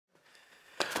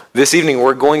This evening,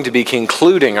 we're going to be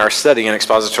concluding our study in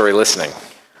expository listening.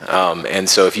 And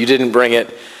so if you didn't bring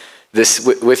it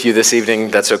with you this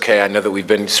evening, that's okay. I know that we've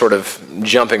been sort of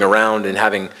jumping around and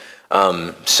having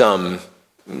some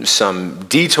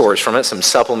detours from it, some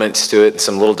supplements to it,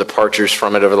 some little departures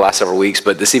from it over the last several weeks.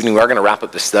 But this evening, we are going to wrap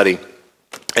up the study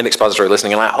in expository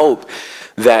listening. And I hope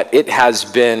that it has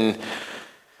been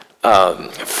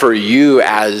for you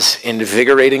as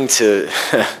invigorating to,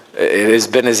 it has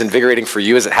been as invigorating for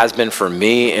you as it has been for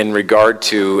me in regard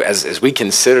to, as we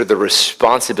consider the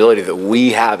responsibility that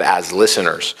we have as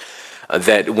listeners.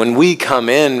 That when we come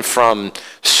in from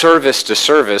service to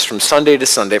service, from Sunday to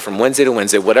Sunday, from Wednesday to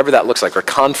Wednesday, whatever that looks like, or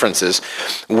conferences,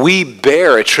 we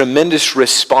bear a tremendous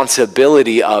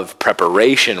responsibility of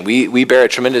preparation. We bear a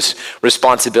tremendous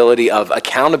responsibility of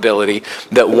accountability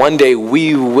that one day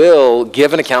we will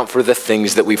give an account for the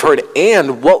things that we've heard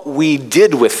and what we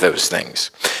did with those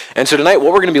things. And so tonight,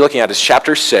 what we're going to be looking at is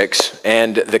chapter 6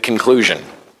 and the conclusion.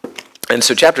 And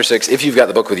so chapter 6, if you've got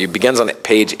the book with you, begins on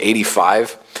page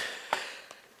 85.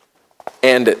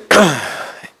 And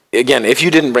again, if you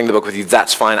didn't bring the book with you,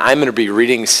 that's fine. I'm going to be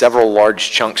reading several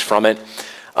large chunks from it.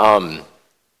 And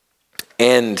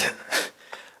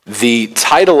the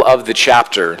title of the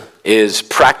chapter is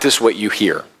Practice What You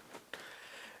Hear.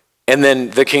 And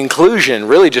then the conclusion,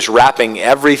 really just wrapping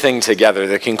everything together,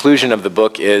 the conclusion of the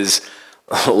book is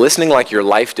listening like your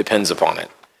life depends upon it.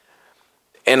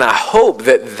 And I hope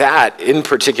that in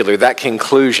particular, that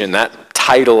conclusion, that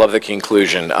title of the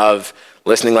conclusion of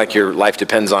listening like your life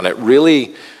depends on it,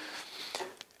 really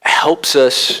helps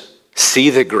us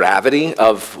see the gravity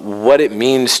of what it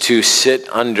means to sit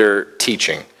under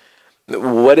teaching,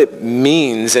 what it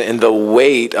means and the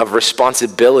weight of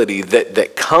responsibility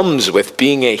that comes with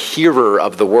being a hearer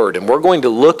of the word. And we're going to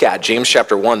look at James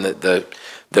chapter 1,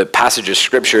 the passage of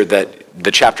scripture that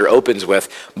the chapter opens with.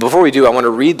 Before we do, I want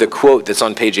to read the quote that's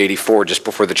on page 84 just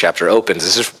before the chapter opens.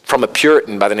 This is from a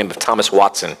Puritan by the name of Thomas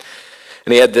Watson.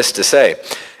 And he had this to say: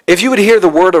 if you would hear the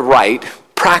word aright,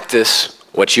 practice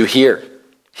what you hear.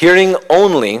 Hearing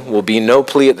only will be no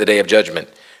plea at the day of judgment.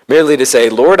 Merely to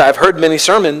say, Lord, I've heard many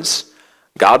sermons,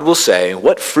 God will say,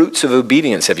 what fruits of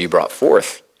obedience have you brought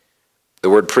forth?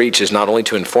 The word preach is not only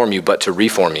to inform you, but to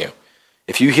reform you.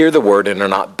 If you hear the word and are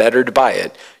not bettered by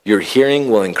it, your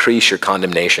hearing will increase your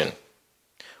condemnation.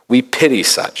 We pity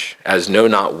such as know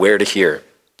not where to hear.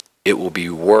 It will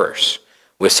be worse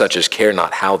with such as care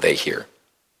not how they hear.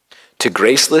 To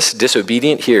graceless,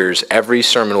 disobedient hearers, every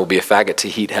sermon will be a faggot to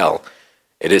heat hell.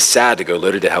 It is sad to go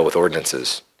loaded to hell with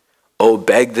ordinances. Oh,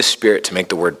 beg the Spirit to make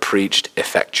the word preached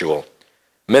effectual.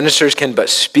 Ministers can but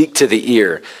speak to the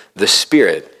ear. The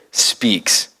Spirit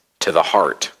speaks to the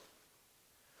heart.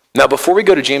 Now, before we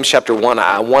go to James chapter 1,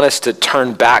 I want us to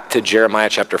turn back to Jeremiah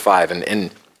chapter 5. And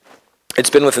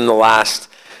it's been within the last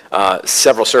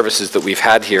several services that we've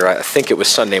had here. I think it was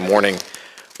Sunday morning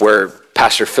where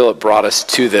Pastor Philip brought us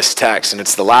to this text, and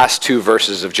it's the last two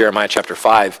verses of Jeremiah chapter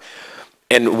 5.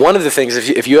 And one of the things,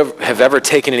 if you have ever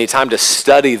taken any time to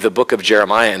study the book of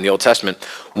Jeremiah in the Old Testament,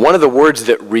 one of the words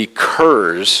that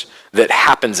recurs, that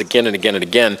happens again and again and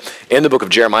again in the book of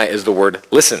Jeremiah is the word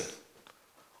listen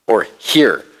or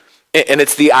hear. And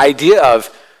it's the idea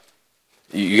of,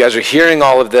 you guys are hearing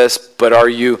all of this, but are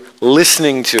you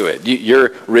listening to it?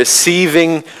 You're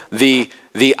receiving the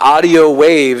audio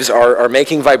waves are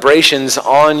making vibrations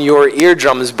on your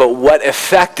eardrums, but what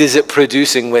effect is it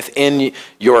producing within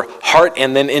your heart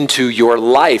and then into your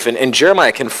life? And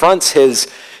Jeremiah confronts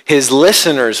his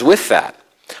listeners with that.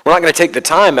 We're not going to take the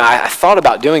time. I thought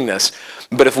about doing this,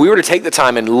 but if we were to take the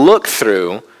time and look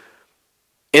through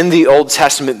in the Old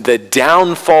Testament the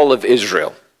downfall of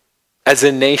Israel as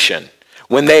a nation,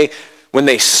 when they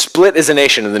split as a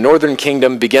nation and the northern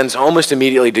kingdom begins almost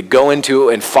immediately to go into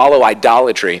and follow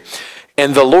idolatry,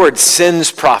 and the Lord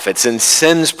sends prophets and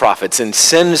sends prophets and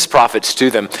sends prophets to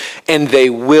them, and they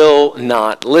will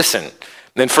not listen.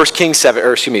 Then 2 Kings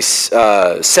 17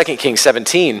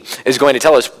 is going to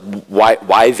tell us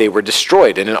why they were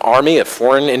destroyed. And an army, a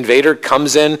foreign invader,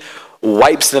 comes in,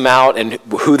 wipes them out, and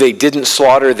who they didn't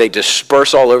slaughter, they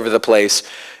disperse all over the place.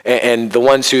 And the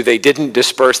ones who they didn't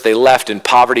disperse, they left in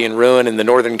poverty and ruin in the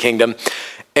northern kingdom.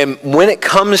 And when it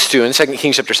comes to, in 2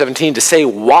 Kings chapter 17, to say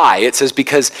why, it says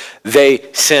because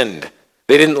they sinned.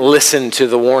 They didn't listen to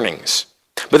the warnings.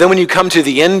 But then when you come to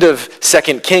the end of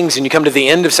 2 Kings and you come to the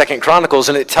end of 2 Chronicles,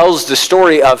 and it tells the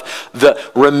story of the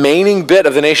remaining bit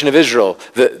of the nation of Israel,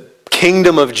 the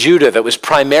kingdom of Judah that was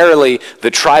primarily the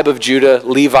tribe of Judah,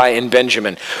 Levi, and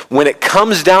Benjamin. When it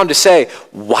comes down to say,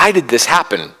 why did this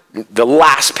happen? The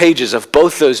last pages of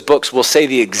both those books will say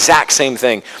the exact same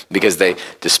thing, because they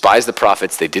despised the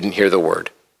prophets, they didn't hear the word.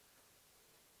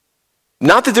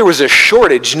 Not that there was a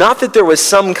shortage, not that there was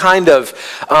some kind of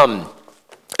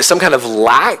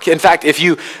lack. In fact, if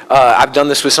you, I've done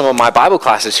this with some of my Bible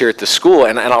classes here at the school,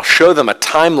 and I'll show them a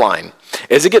timeline.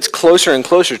 As it gets closer and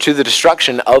closer to the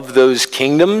destruction of those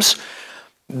kingdoms,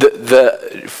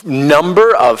 the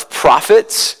number of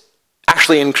prophets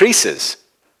actually increases.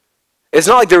 It's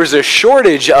not like there was a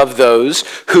shortage of those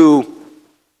who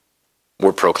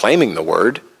were proclaiming the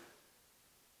word.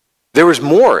 There was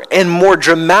more, and more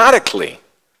dramatically.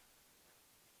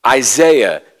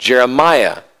 Isaiah,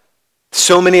 Jeremiah,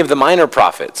 so many of the minor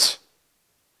prophets.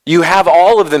 You have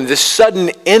all of them, this sudden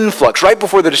influx. Right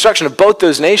before the destruction of both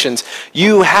those nations,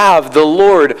 you have the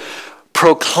Lord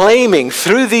proclaiming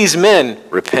through these men,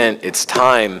 repent, it's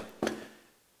time.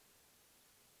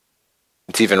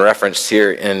 It's even referenced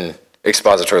here in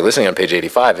Expository Listening on page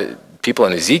 85. People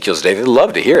in Ezekiel's day, they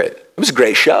loved to hear it. It was a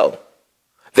great show.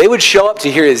 They would show up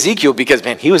to hear Ezekiel because,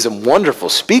 man, he was a wonderful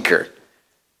speaker.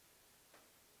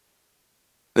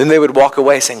 Then they would walk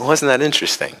away saying, wasn't that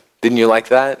interesting? Didn't you like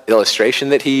that illustration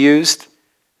that he used?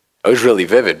 It was really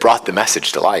vivid, brought the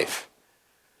message to life.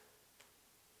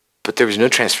 But there was no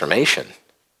transformation.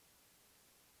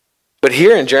 But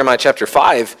here in Jeremiah chapter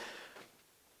 5,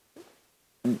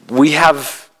 we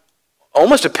have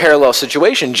almost a parallel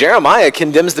situation. Jeremiah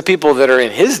condemns the people that are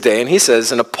in his day, and he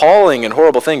says an appalling and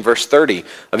horrible thing, verse 30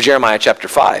 of Jeremiah chapter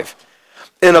 5.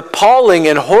 An appalling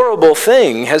and horrible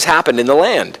thing has happened in the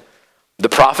land. The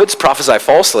prophets prophesy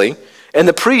falsely, and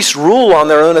the priests rule on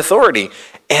their own authority,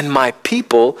 and my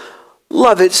people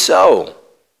love it so.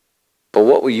 But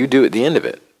what will you do at the end of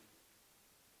it?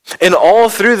 And all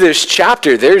through this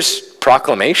chapter, there's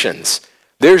proclamations.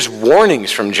 There's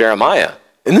warnings from Jeremiah.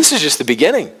 And this is just the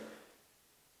beginning.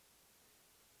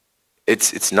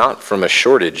 It's not from a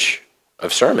shortage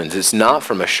of sermons. It's not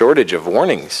from a shortage of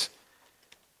warnings.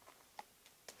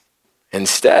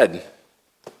 Instead,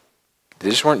 they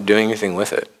just weren't doing anything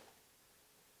with it.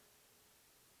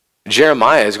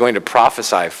 Jeremiah is going to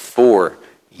prophesy for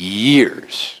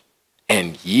years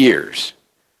and years,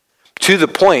 to the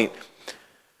point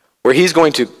where he's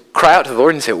going to cry out to the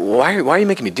Lord and say, why are you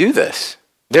making me do this?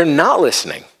 They're not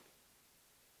listening.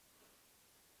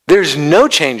 There's no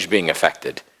change being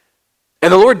affected.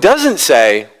 And the Lord doesn't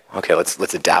say, okay,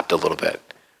 let's adapt a little bit.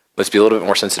 Let's be a little bit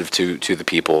more sensitive to the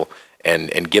people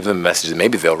and give them a message that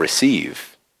maybe they'll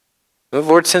receive. And the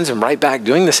Lord sends them right back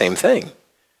doing the same thing.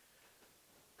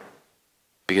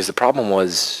 Because the problem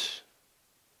was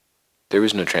there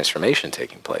was no transformation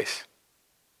taking place.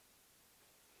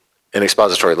 In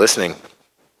expository listening,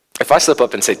 if I slip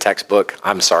up and say textbook,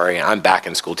 I'm sorry, I'm back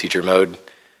in school teacher mode,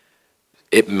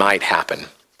 it might happen.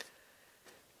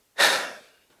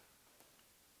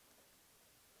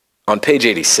 On page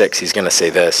 86, he's going to say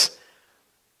this,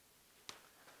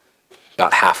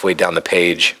 about halfway down the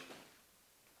page,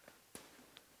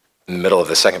 in the middle of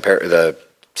the second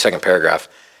paragraph.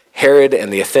 Herod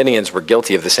and the Athenians were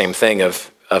guilty of the same thing,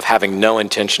 of having no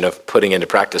intention of putting into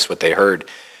practice what they heard.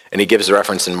 And he gives the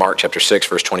reference in Mark chapter 6,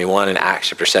 verse 21, and Acts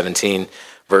chapter 17,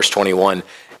 verse 21.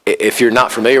 If you're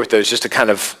not familiar with those, just to kind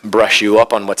of brush you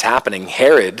up on what's happening,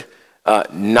 Herod,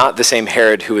 not the same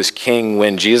Herod who was king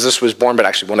when Jesus was born, but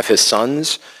actually one of his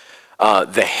sons,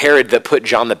 the Herod that put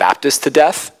John the Baptist to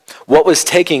death. What was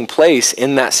taking place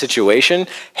in that situation?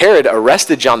 Herod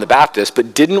arrested John the Baptist,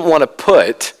 but didn't want to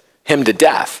put him to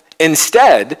death.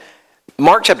 Instead,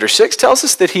 Mark chapter 6 tells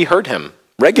us that he heard him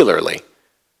regularly.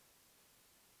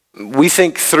 We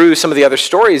think through some of the other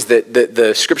stories that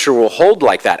the scripture will hold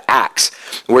like that. Acts,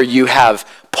 where you have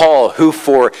Paul, who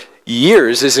for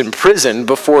years is in prison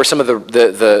before some of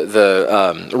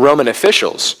the Roman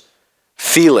officials,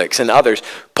 Felix and others.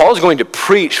 Paul's going to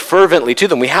preach fervently to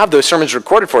them. We have those sermons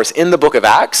recorded for us in the book of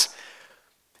Acts.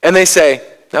 And they say,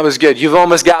 that was good. You've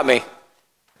almost got me.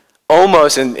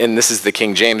 Almost, and this is the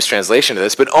King James translation of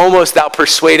this, but almost thou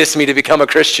persuadest me to become a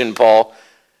Christian, Paul.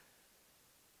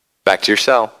 Back to your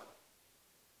cell.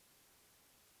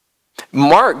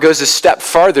 Mark goes a step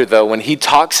farther, though, when he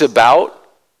talks about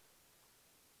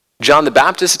John the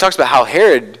Baptist. He talks about how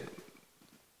Herod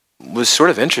was sort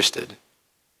of interested.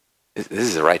 This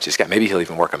is a righteous guy. Maybe he'll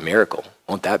even work a miracle.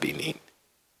 Won't that be neat?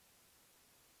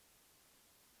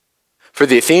 For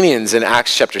the Athenians in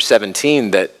Acts chapter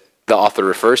 17 that the author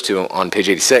refers to on page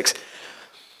 86,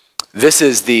 this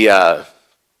is the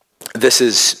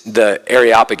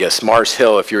Areopagus, Mars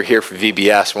Hill. If you're here for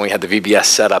VBS, when we had the VBS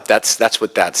set up, that's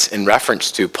what that's in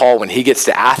reference to. Paul, when he gets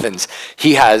to Athens,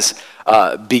 he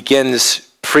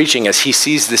begins preaching, as he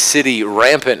sees the city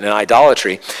rampant in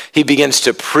idolatry, he begins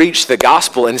to preach the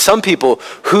gospel. And some people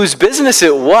whose business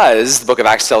it was, the book of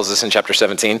Acts tells us in chapter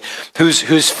 17,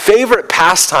 whose favorite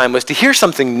pastime was to hear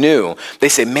something new, they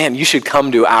say, man, you should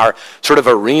come to our sort of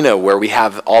arena where we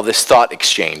have all this thought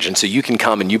exchange. And so you can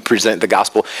come and you present the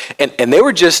gospel. And they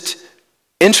were just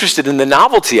interested in the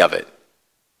novelty of it.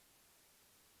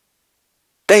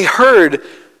 They heard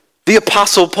the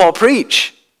Apostle Paul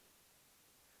preach.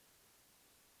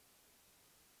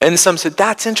 And some said,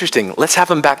 that's interesting. Let's have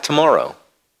him back tomorrow.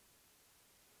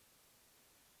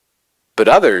 But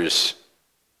others,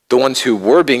 the ones who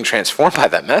were being transformed by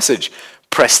that message,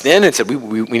 pressed in and said,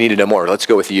 we need to know more. Let's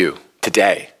go with you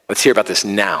today. Let's hear about this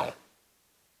now.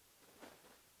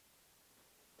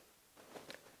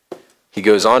 He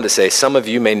goes on to say, some of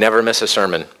you may never miss a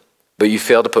sermon, but you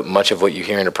fail to put much of what you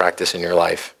hear into practice in your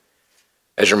life.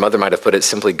 As your mother might have put it,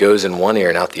 simply goes in one ear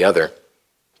and out the other.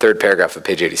 Third paragraph of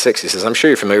page 86, he says, I'm sure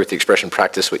you're familiar with the expression,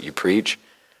 practice what you preach.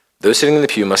 Those sitting in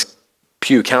the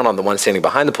pew count on the one standing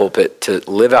behind the pulpit to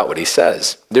live out what he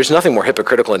says. There's nothing more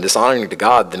hypocritical and dishonoring to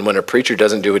God than when a preacher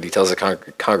doesn't do what he tells the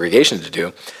congregation to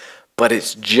do, but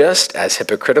it's just as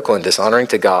hypocritical and dishonoring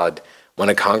to God when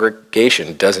a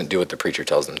congregation doesn't do what the preacher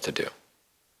tells them to do.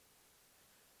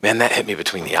 Man, that hit me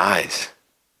between the eyes.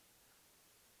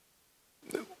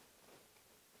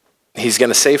 He's going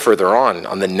to say further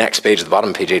on the next page at the bottom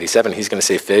of page 87, he's going to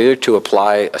say failure to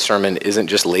apply a sermon isn't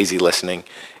just lazy listening,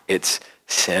 it's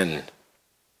sin.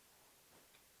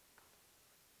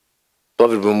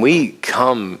 Beloved, when we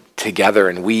come together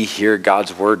and we hear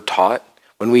God's word taught,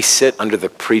 when we sit under the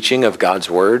preaching of God's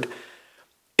word,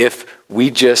 if we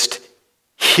just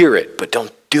hear it but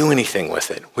don't do anything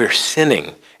with it, we're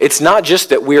sinning. It's not just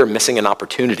that we're missing an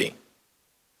opportunity.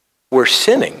 We're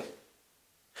sinning.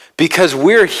 Because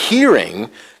we're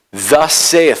hearing, thus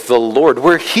saith the Lord.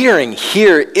 We're hearing,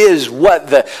 here is what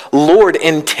the Lord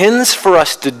intends for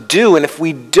us to do. And if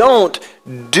we don't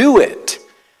do it,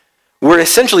 we're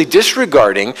essentially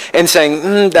disregarding and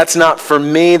saying, that's not for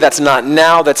me, that's not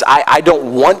now, I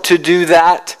don't want to do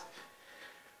that.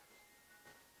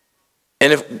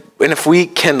 And if we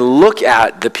can look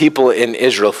at the people in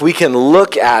Israel, if we can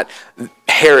look at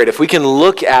Herod, if we can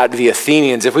look at the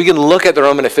Athenians, if we can look at the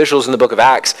Roman officials in the book of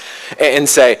Acts and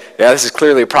say, yeah, this is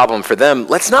clearly a problem for them,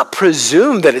 let's not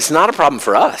presume that it's not a problem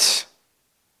for us.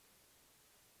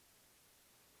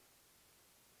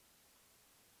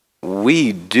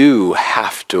 We do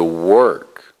have to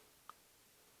work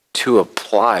to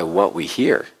apply what we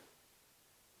hear.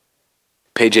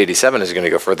 Page 87 is going to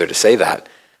go further to say that.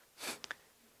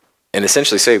 And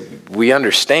essentially say, we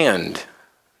understand,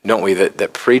 don't we,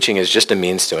 that preaching is just a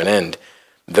means to an end.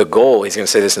 The goal, he's going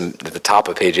to say this at the top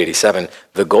of page 87,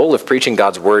 the goal of preaching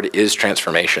God's word is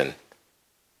transformation.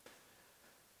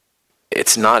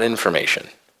 It's not information.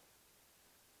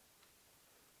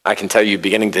 I can tell you,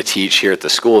 beginning to teach here at the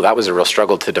school, that was a real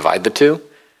struggle to divide the two,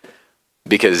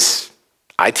 because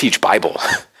I teach Bible.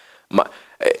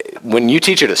 When you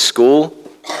teach at a school,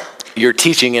 you're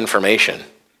teaching information.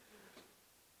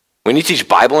 When you teach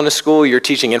Bible in a school, you're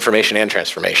teaching information and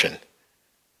transformation.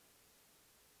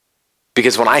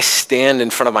 Because when I stand in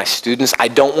front of my students, I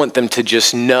don't want them to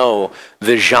just know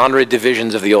the genre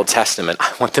divisions of the Old Testament.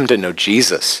 I want them to know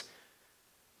Jesus.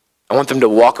 I want them to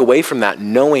walk away from that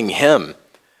knowing him.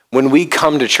 When we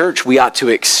come to church, we ought to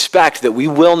expect that we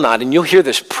will not, and you'll hear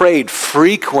this prayed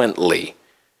frequently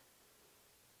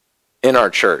in our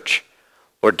church,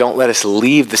 Lord, don't let us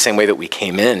leave the same way that we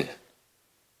came in.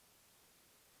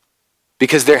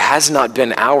 Because there has not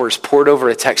been hours poured over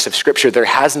a text of Scripture. There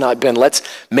has not been, let's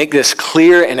make this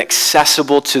clear and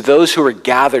accessible to those who are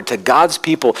gathered, to God's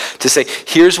people, to say,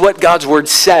 here's what God's word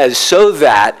says, so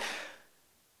that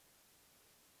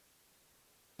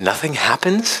nothing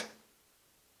happens.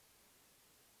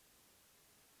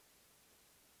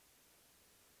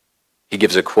 He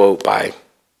gives a quote by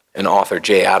an author,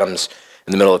 J. Adams,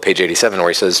 in the middle of page 87, where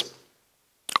he says,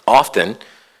 often,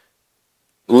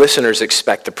 listeners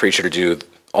expect the preacher to do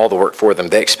all the work for them.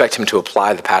 They expect him to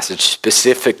apply the passage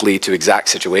specifically to exact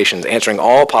situations, answering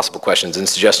all possible questions and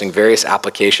suggesting various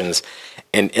applications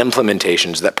and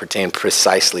implementations that pertain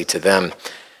precisely to them.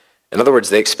 In other words,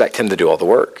 they expect him to do all the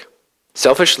work.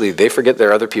 Selfishly, they forget there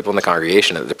are other people in the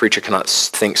congregation, that the preacher cannot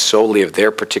think solely of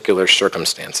their particular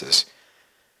circumstances.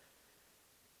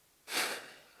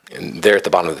 And there at the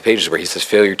bottom of the page is where he says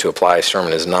failure to apply a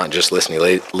sermon is not just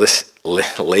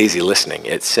lazy listening,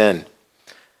 it's sin.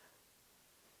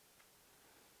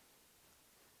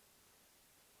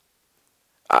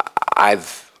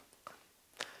 I've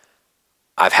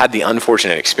had the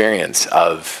unfortunate experience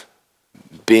of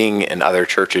being in other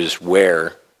churches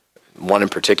where one in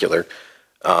particular,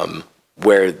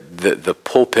 where the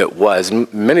pulpit was,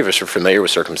 many of us are familiar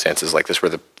with circumstances like this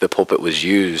where the pulpit was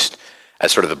used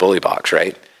as sort of the bully box,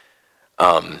 right?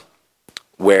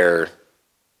 Where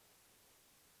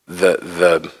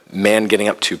the man getting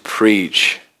up to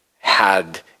preach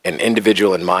had an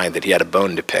individual in mind that he had a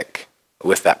bone to pick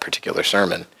with that particular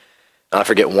sermon. And I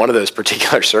forget one of those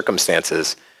particular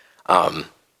circumstances,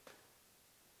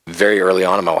 very early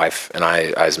on in my wife and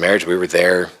I's marriage, we were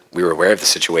there, we were aware of the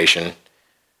situation,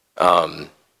 and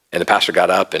the pastor got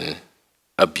up and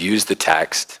abused the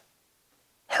text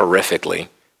horrifically,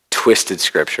 twisted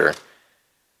scripture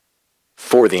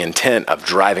for the intent of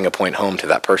driving a point home to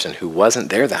that person who wasn't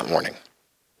there that morning.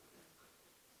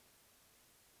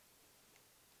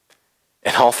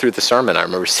 And all through the sermon, I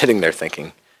remember sitting there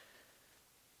thinking,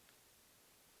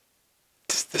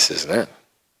 this isn't it.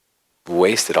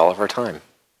 Wasted all of our time.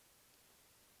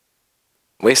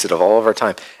 Wasted all of our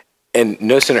time. And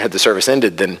no sooner had the service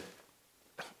ended than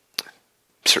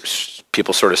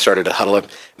people sort of started to huddle up.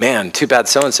 Man, too bad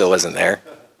so-and-so wasn't there.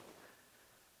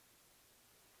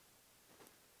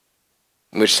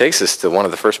 Which takes us to one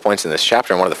of the first points in this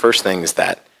chapter, and one of the first things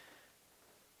that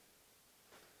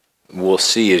we'll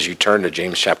see as you turn to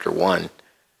James chapter 1.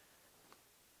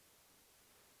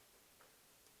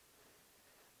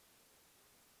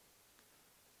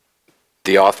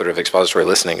 The author of Expository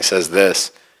Listening says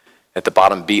this, at the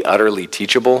bottom, be utterly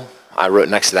teachable. I wrote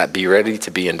next to that, be ready to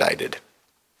be indicted.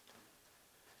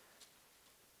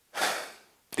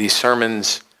 These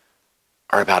sermons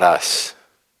are about us.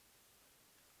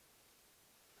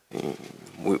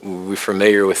 We're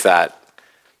familiar with that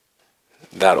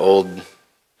old,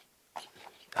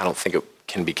 I don't think it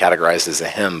can be categorized as a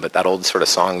hymn, but that old sort of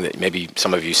song that maybe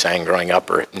some of you sang growing up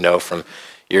or know from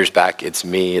years back, it's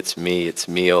me, it's me, it's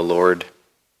me, O Lord.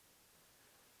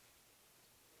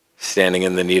 Standing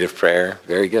in the need of prayer.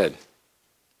 Very good.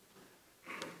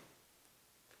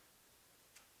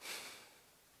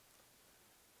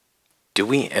 Do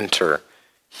we enter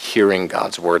hearing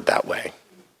God's word that way?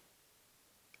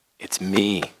 It's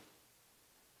me.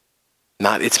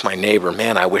 Not it's my neighbor.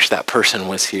 Man, I wish that person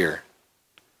was here.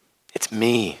 It's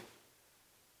me.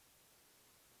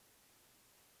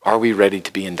 Are we ready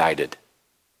to be indicted?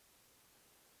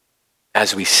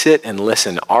 As we sit and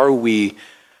listen, are we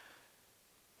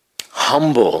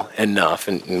humble enough,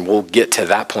 and we'll get to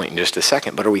that point in just a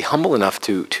second, but are we humble enough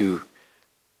to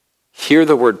hear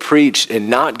the word preached and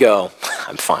not go,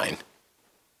 I'm fine.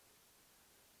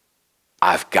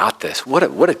 I've got this.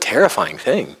 What a terrifying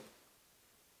thing.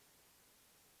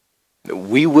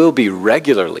 We will be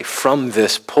regularly from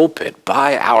this pulpit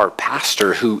by our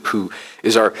pastor who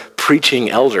is our preaching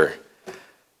elder.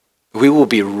 We will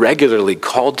be regularly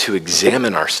called to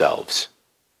examine ourselves.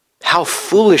 How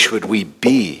foolish would we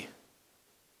be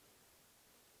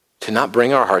to not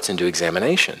bring our hearts into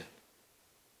examination?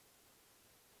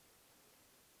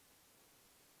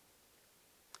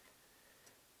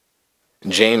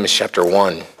 James chapter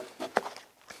 1,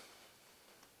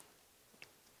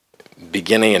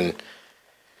 beginning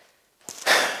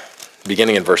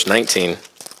in verse 19,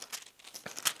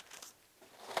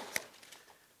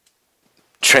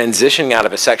 transitioning out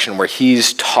of a section where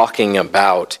he's talking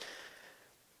about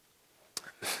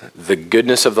the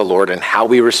goodness of the Lord and how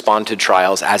we respond to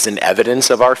trials as an evidence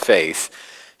of our faith.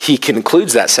 He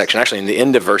concludes that section actually in the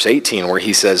end of verse 18 where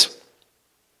he says,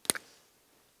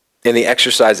 in the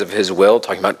exercise of his will,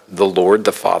 talking about the Lord,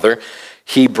 the Father,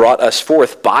 he brought us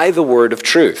forth by the word of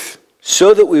truth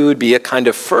so that we would be a kind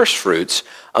of first fruits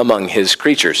among his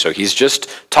creatures. So he's just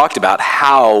talked about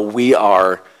how we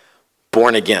are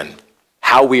born again,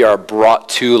 how we are brought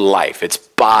to life. It's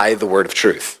by the word of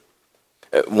truth.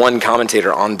 One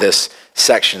commentator on this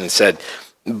section said,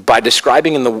 by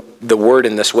describing the word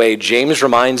in this way, James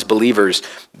reminds believers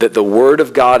that the word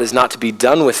of God is not to be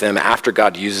done with them after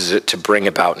God uses it to bring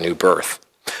about new birth.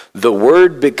 The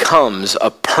word becomes a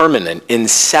permanent,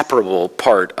 inseparable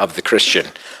part of the Christian,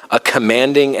 a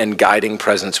commanding and guiding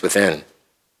presence within.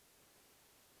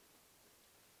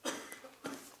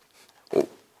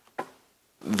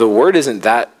 The word isn't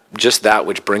just that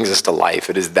which brings us to life.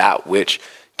 It is that which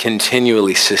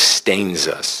continually sustains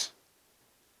us.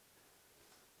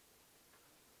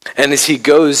 And as he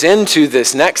goes into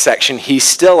this next section, he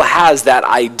still has that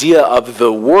idea of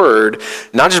the word,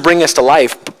 not just bringing us to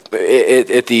life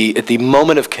at the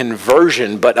moment of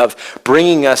conversion, but of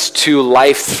bringing us to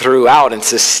life throughout and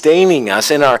sustaining us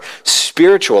in our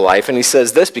spiritual life. And he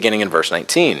says this beginning in verse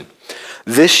 19,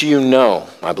 this you know,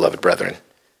 my beloved brethren,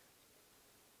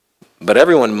 but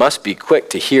everyone must be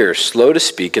quick to hear, slow to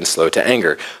speak, and slow to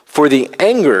anger. For the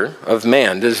anger of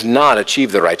man does not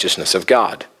achieve the righteousness of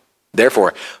God.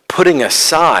 Therefore, putting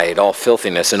aside all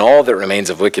filthiness and all that remains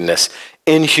of wickedness,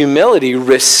 in humility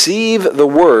receive the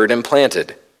word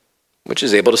implanted, which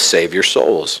is able to save your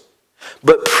souls.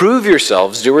 But prove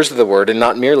yourselves doers of the word and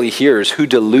not merely hearers who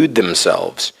delude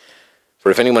themselves. For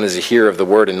if anyone is a hearer of the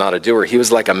word and not a doer, he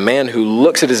was like a man who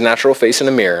looks at his natural face in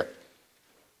a mirror.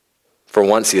 For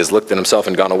once he has looked at himself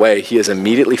and gone away, he has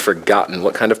immediately forgotten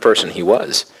what kind of person he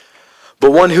was.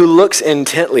 But one who looks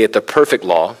intently at the perfect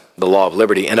law, the law of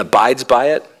liberty, and abides by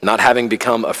it, not having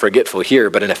become a forgetful hearer,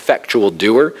 but an effectual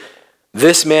doer,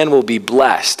 this man will be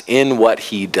blessed in what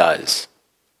he does.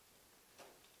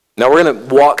 Now we're going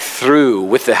to walk through,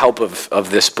 with the help of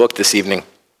this book this evening,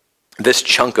 this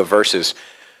chunk of verses.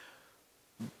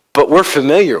 But we're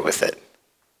familiar with it.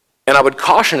 And I would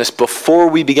caution us before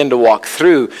we begin to walk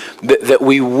through that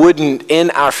we wouldn't, in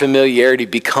our familiarity,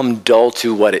 become dull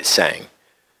to what it's saying.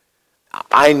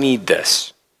 I need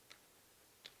this.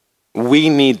 We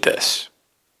need this.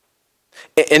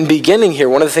 In beginning here,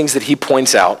 one of the things that he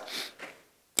points out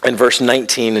in verse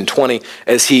 19 and 20,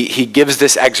 as he gives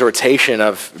this exhortation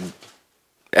of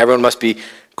everyone must be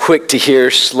quick to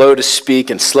hear, slow to speak,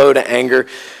 and slow to anger.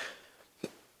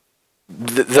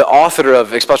 The author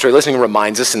of Expository Listening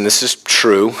reminds us, and this is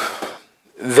true,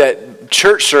 that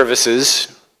church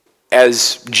services,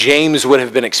 as James would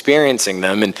have been experiencing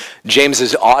them, and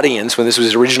James's audience, when this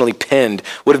was originally penned,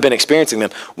 would have been experiencing them,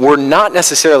 were not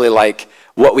necessarily like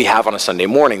what we have on a Sunday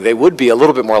morning. They would be a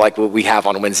little bit more like what we have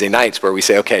on Wednesday nights, where we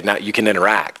say, okay, now you can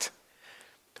interact.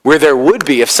 Where there would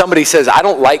be, if somebody says, I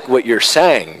don't like what you're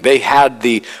saying, they had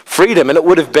the freedom, and it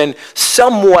would have been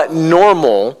somewhat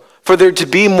normal for there to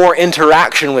be more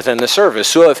interaction within the service.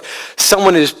 So if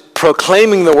someone is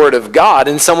proclaiming the word of God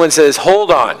and someone says, hold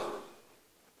on,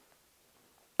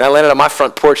 and I landed on my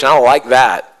front porch and I don't like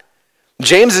that,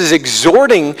 James is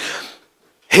exhorting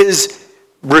his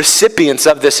recipients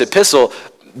of this epistle,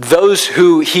 those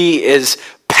who he is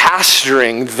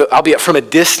pastoring, albeit from a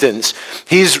distance,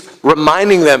 he's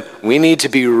reminding them, we need to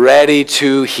be ready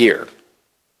to hear.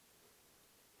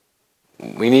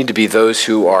 We need to be those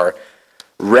who are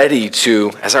ready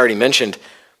to, as I already mentioned,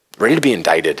 ready to be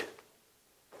indicted.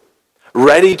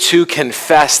 Ready to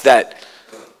confess that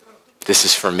this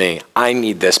is for me. I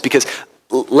need this. Because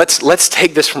let's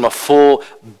take this from a full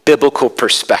biblical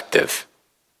perspective.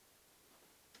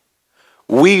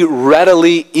 We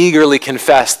readily, eagerly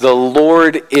confess the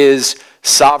Lord is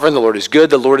sovereign, the Lord is good,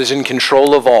 the Lord is in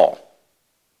control of all.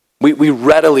 We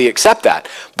readily accept that.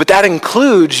 But that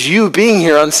includes you being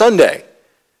here on Sunday.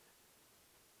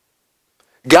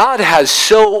 God has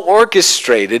so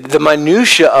orchestrated the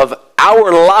minutia of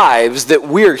our lives that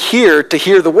we're here to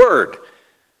hear the word.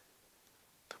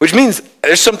 Which means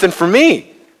there's something for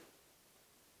me.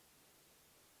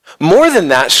 More than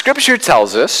that, Scripture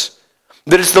tells us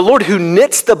that it's the Lord who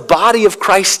knits the body of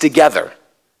Christ together.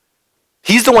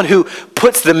 He's the one who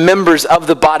puts the members of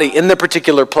the body in the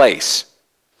particular place.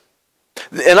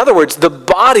 In other words, the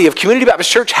body of Community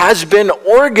Baptist Church has been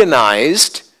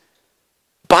organized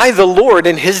by the Lord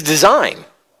in his design.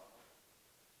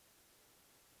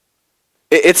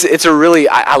 It's a really,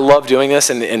 I love doing this,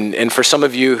 and for some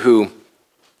of you who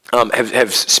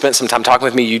have spent some time talking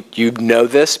with me, you know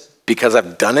this because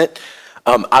I've done it.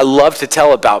 I love to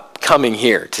tell about coming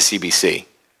here to CBC.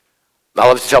 I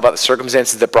love to tell about the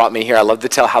circumstances that brought me here. I love to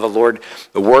tell how the Lord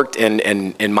worked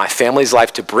in my family's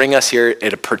life to bring us here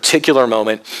at a particular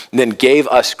moment, and then gave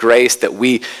us grace that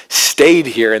we stayed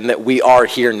here and that we are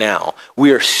here now.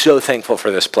 We are so thankful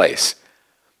for this place.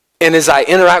 And as I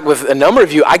interact with a number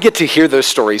of you, I get to hear those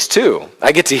stories too.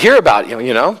 I get to hear about,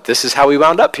 this is how we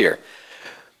wound up here.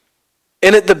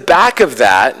 And at the back of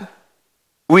that,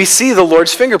 we see the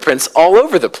Lord's fingerprints all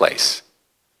over the place.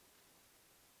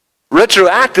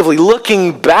 Retroactively,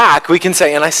 looking back, we can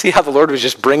say, and I see how the Lord was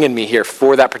just bringing me here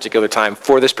for that particular time,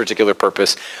 for this particular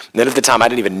purpose. And then at the time, I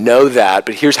didn't even know that,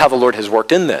 but here's how the Lord has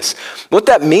worked in this. What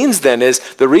that means then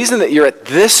is the reason that you're at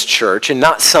this church and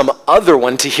not some other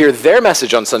one to hear their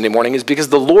message on Sunday morning is because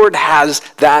the Lord has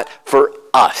that for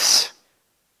us.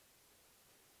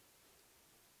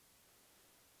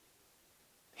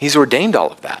 He's ordained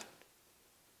all of that.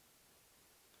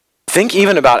 Think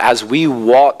even about as we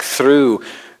walk through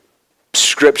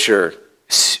Scripture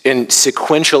in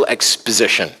sequential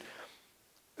exposition.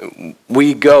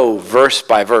 We go verse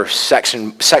by verse,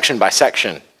 section by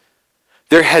section.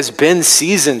 There has been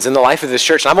seasons in the life of this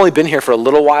church, and I've only been here for a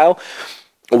little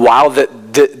while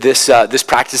that this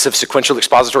practice of sequential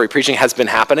expository preaching has been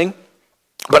happening.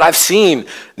 But I've seen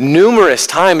numerous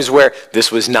times where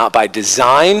this was not by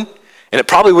design, and it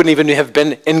probably wouldn't even have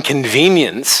been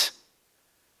inconvenience.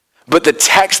 But the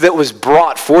text that was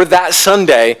brought for that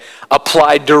Sunday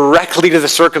applied directly to the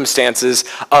circumstances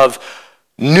of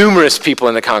numerous people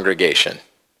in the congregation.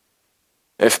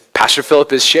 If Pastor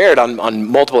Philip has shared on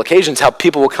multiple occasions how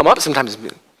people will come up sometimes,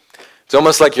 it's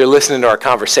almost like you're listening to our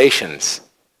conversations.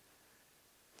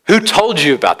 Who told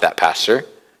you about that, Pastor?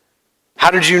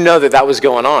 How did you know that was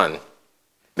going on?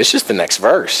 It's just the next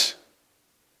verse.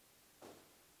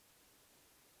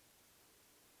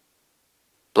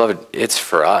 Beloved, it's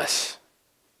for us.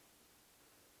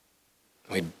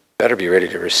 We better be ready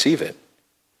to receive it.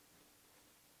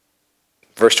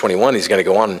 Verse 21, he's going to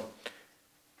go on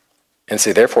and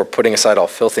say, therefore, putting aside all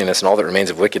filthiness and all that remains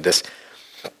of wickedness,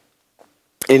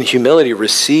 in humility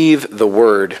receive the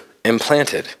word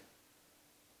implanted,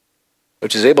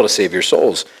 which is able to save your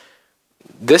souls.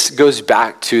 This goes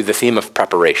back to the theme of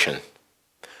preparation.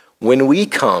 When we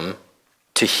come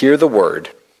to hear the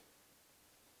word,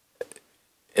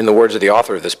 in the words of the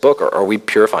author of this book, are we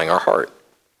purifying our heart?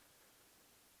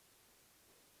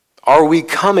 Are we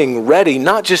coming ready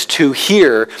not just to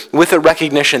hear with a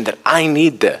recognition that I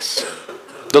need this?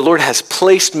 The Lord has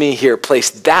placed me here,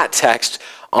 placed that text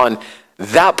on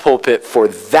that pulpit for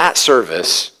that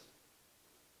service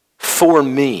for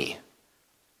me.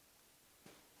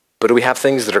 But do we have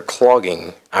things that are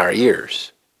clogging our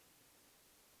ears?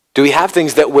 Do we have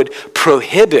things that would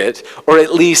prohibit or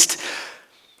at least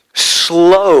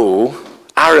slow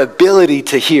our ability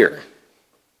to hear?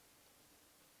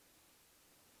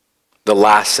 The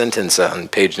last sentence on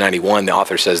page 91, the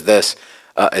author says this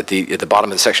at the bottom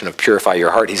of the section of Purify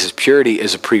Your Heart. He says, purity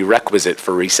is a prerequisite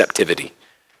for receptivity.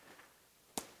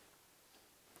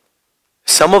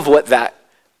 Some of what that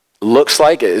looks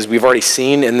like, as we've already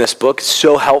seen in this book,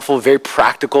 so helpful, very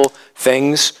practical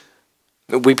things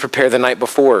that we prepare the night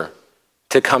before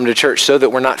to come to church so that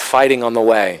we're not fighting on the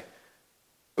way.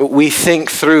 We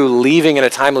think through leaving in a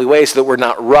timely way so that we're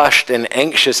not rushed and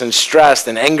anxious and stressed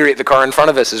and angry at the car in front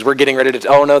of us as we're getting ready to,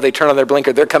 oh no, they turn on their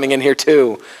blinker, they're coming in here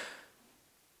too.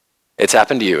 It's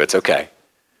happened to you, it's okay.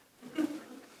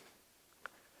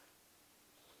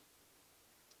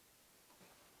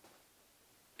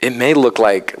 It may look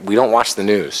like we don't watch the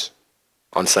news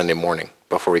on Sunday morning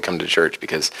before we come to church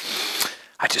because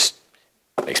it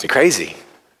makes me crazy.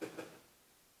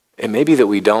 It may be that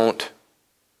we don't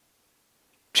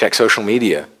check social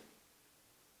media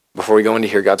before we go in to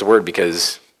hear God's word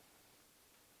because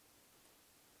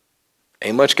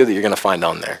ain't much good that you're going to find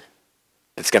on there.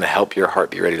 It's going to help your heart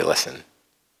be ready to listen.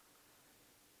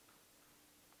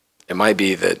 It might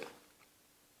be that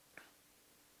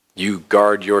you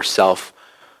guard yourself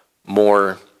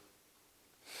more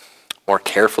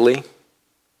carefully,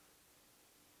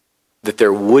 that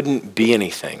there wouldn't be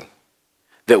anything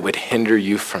that would hinder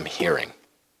you from hearing.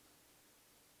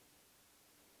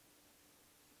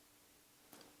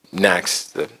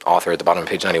 Next, the author at the bottom of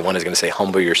page 91 is going to say,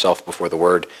 humble yourself before the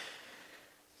word.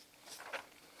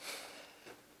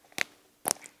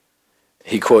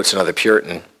 He quotes another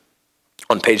Puritan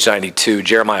on page 92,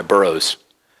 Jeremiah Burroughs.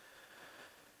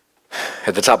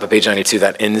 At the top of page 92,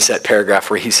 that inset paragraph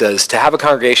where he says, to have a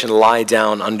congregation lie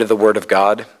down under the word of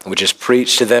God, which is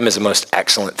preached to them, is a most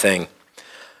excellent thing.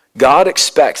 God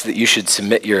expects that you should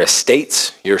submit your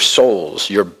estates, your souls,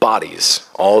 your bodies,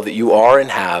 all that you are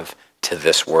and have, to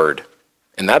this word.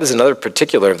 And that is another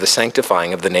particular of the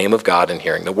sanctifying of the name of God and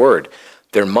hearing the word.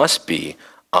 There must be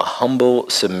a humble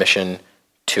submission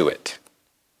to it.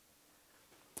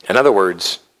 In other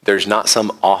words, there's not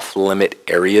some off-limit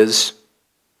areas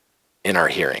in our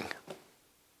hearing.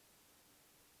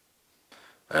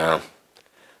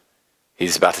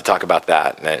 He's about to talk about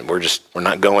that, and we're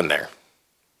not going there.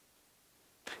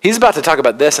 He's about to talk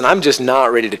about this, and I'm just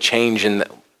not ready to change.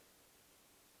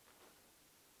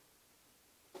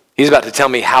 He's about to tell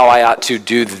me how I ought to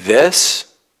do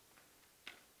this.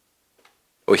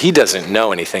 Well, he doesn't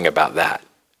know anything about that.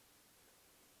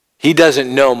 He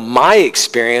doesn't know my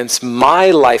experience,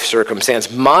 my life circumstance,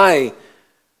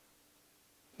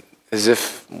 as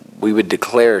if we would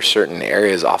declare certain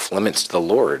areas off limits to the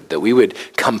Lord, that we would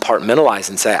compartmentalize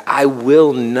and say, I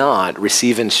will not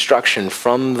receive instruction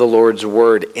from the Lord's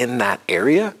word in that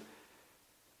area.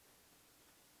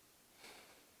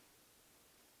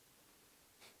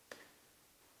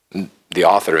 The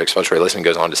author of Expository Listening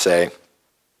goes on to say,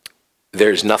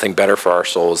 there's nothing better for our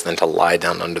souls than to lie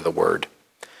down under the word,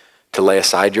 to lay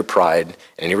aside your pride and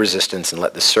any resistance and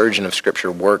let the surgeon of Scripture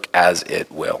work as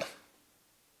it will.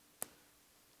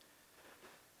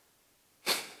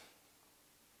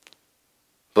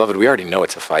 Beloved, we already know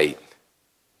it's a fight.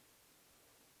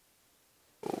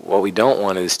 What we don't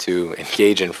want is to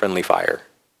engage in friendly fire.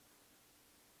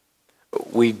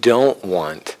 We don't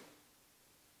want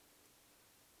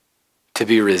to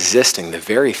be resisting the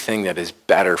very thing that is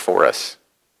better for us.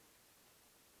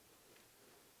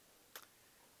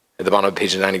 At the bottom of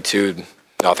page 92,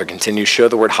 the author continues, show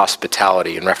the word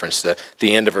hospitality in reference to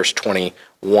the end of verse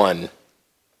 21.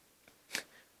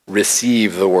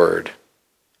 Receive the word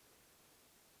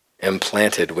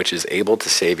implanted, which is able to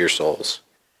save your souls.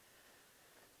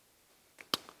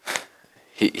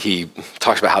 He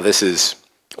talks about how this is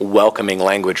welcoming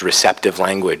language, receptive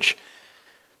language.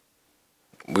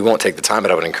 We won't take the time,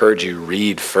 but I would encourage you to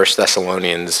read 1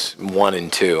 Thessalonians 1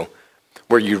 and 2,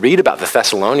 where you read about the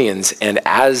Thessalonians, and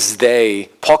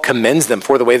Paul commends them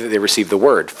for the way that they received the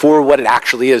word, for what it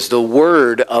actually is, the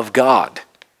word of God.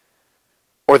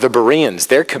 Or the Bereans,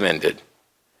 they're commended.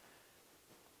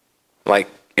 Like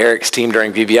Eric's team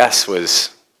during VBS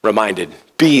was reminded,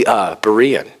 be a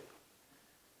Berean.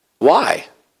 Why?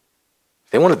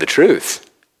 They wanted the truth.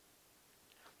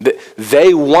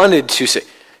 They wanted to say,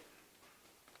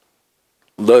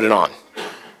 load it on.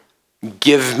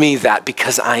 Give me that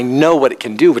because I know what it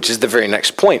can do, which is the very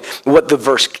next point. What the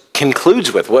verse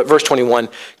concludes with, what verse 21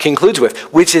 concludes with,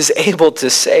 which is able to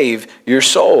save your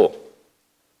soul.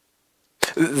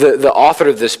 The author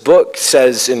of this book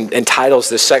says and titles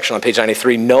this section on page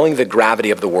 93, Knowing the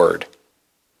Gravity of the Word.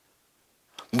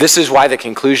 This is why the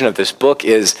conclusion of this book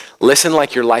is, listen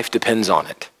like your life depends on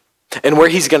it. And where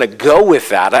he's going to go with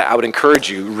that, I would encourage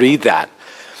you, read that.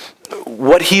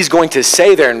 What he's going to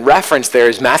say there in reference there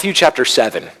is Matthew chapter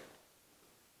 7.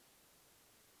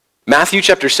 Matthew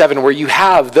chapter 7, where you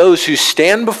have those who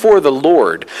stand before the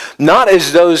Lord, not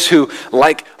as those who,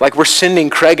 like we're sending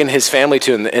Craig and his family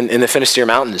to in the Finisterre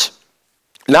Mountains.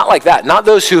 Not like that. Not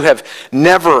those who have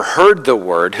never heard the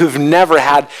word, who've never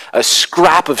had a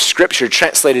scrap of scripture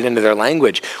translated into their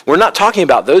language. We're not talking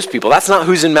about those people. That's not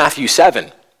who's in Matthew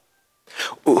 7.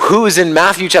 Who is in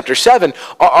Matthew chapter 7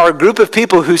 are a group of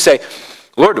people who say,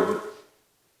 Lord,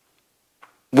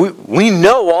 we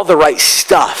know all the right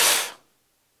stuff.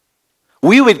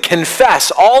 We would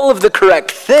confess all of the correct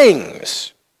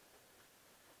things.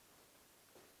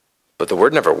 But the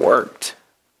word never worked.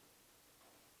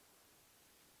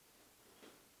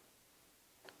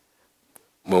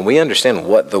 When we understand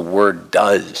what the word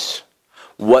does,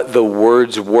 what the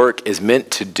word's work is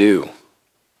meant to do,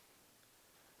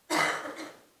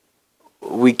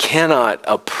 we cannot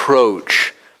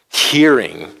approach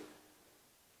hearing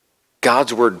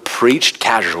God's word preached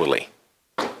casually.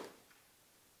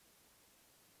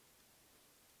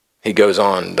 He goes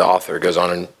on, the author goes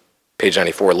on in page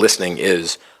 94, listening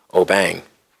is obeying.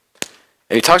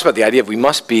 And he talks about the idea of we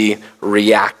must be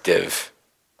reactive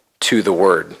to the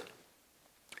word.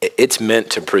 It's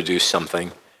meant to produce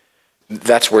something.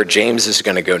 That's where James is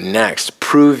going to go next.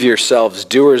 Prove yourselves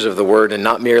doers of the word and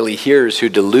not merely hearers who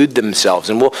delude themselves.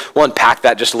 And we'll unpack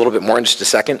that just a little bit more in just a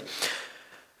second.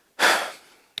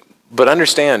 But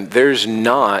understand, there's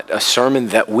not a sermon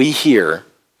that we hear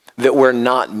that we're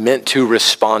not meant to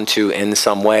respond to in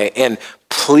some way. And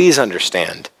please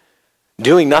understand,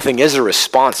 doing nothing is a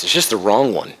response. It's just the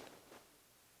wrong one.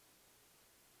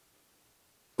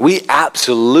 We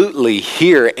absolutely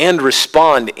hear and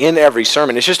respond in every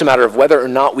sermon. It's just a matter of whether or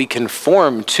not we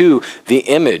conform to the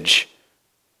image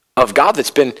of God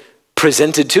that's been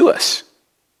presented to us.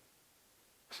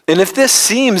 And if this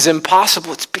seems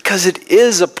impossible, it's because it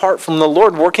is apart from the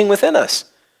Lord working within us.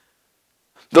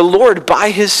 The Lord,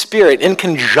 by his Spirit, in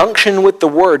conjunction with the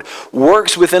Word,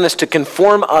 works within us to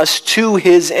conform us to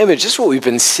his image. This is what we've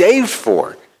been saved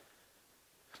for.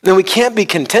 Then we can't be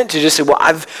content to just say, well,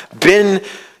 I've been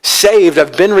saved,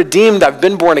 I've been redeemed, I've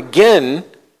been born again.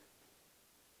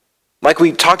 Like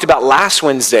we talked about last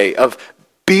Wednesday, of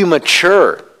be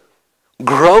mature,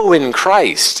 grow in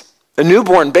Christ. The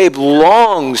newborn babe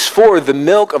longs for the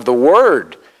milk of the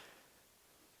word.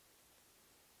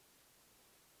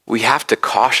 We have to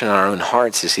caution our own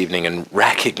hearts this evening and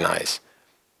recognize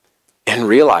and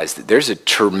realize that there's a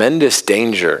tremendous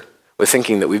danger with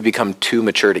thinking that we've become too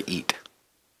mature to eat.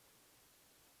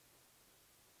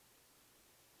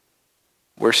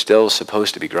 We're still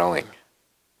supposed to be growing.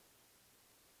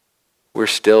 We're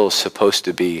still supposed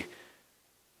to be,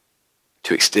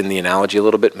 to extend the analogy a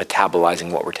little bit, metabolizing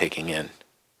what we're taking in.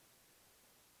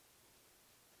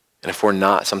 And if we're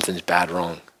not, something's bad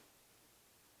wrong.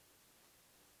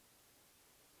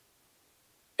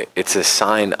 It's a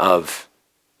sign of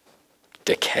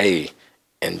decay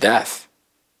and death.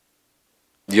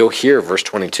 You'll hear verse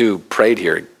 22 prayed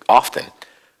here often.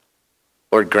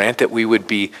 Lord, grant that we would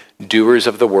be doers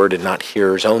of the word and not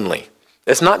hearers only.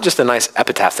 It's not just a nice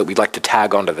epitaph that we'd like to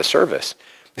tag onto the service.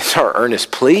 It's our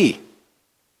earnest plea.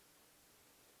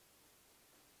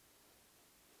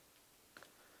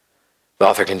 The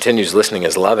author continues, listening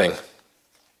is loving.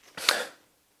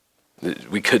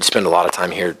 We could spend a lot of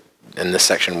time here in this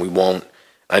section. We won't.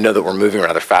 I know that we're moving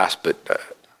rather fast, but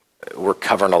we're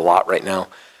covering a lot right now.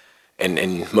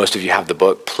 And most of you have the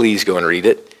book. Please go and read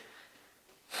it.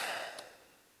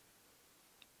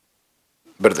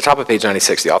 But at the top of page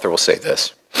 96, the author will say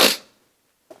this.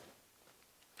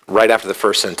 Right after the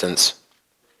first sentence,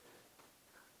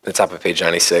 at the top of page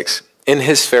 96, in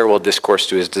his farewell discourse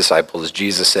to his disciples,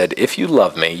 Jesus said, "If you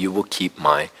love me, you will keep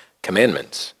my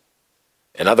commandments."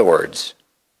 In other words,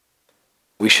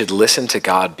 we should listen to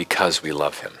God because we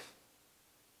love him.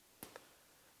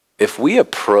 If we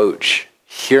approach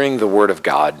hearing the word of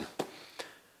God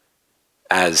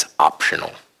as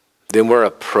optional, then we're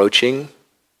approaching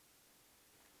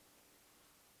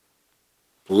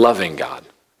loving God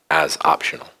as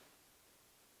optional.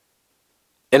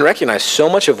 And recognize so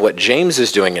much of what James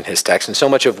is doing in his text and so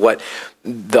much of what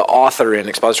the author in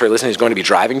Expository Listening is going to be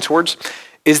driving towards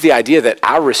is the idea that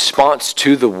our response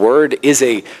to the word is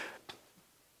a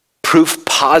proof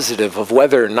positive of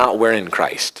whether or not we're in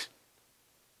Christ.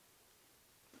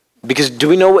 Because do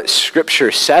we know what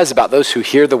Scripture says about those who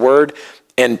hear the word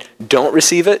and don't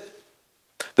receive it?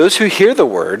 Those who hear the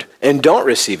word and don't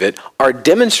receive it are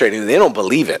demonstrating that they don't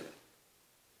believe it.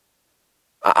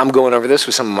 I'm going over this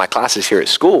with some of my classes here at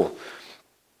school.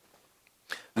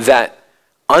 That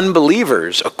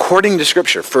unbelievers, according to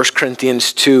Scripture, 1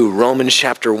 Corinthians 2, Romans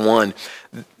chapter 1,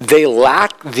 they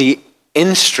lack the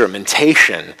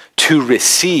instrumentation to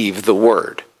receive the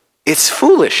word. It's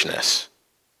foolishness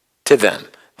to them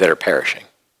that are perishing.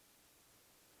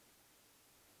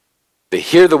 They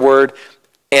hear the word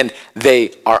and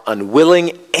they are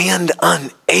unwilling and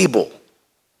unable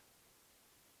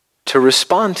to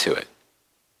respond to it.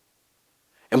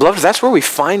 And beloved, that's where we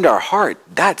find our heart.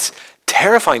 That's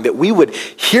terrifying that we would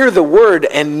hear the word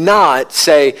and not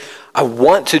say, I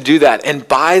want to do that. And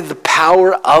by the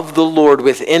power of the Lord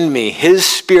within me, his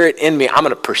Spirit in me, I'm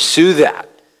going to pursue that.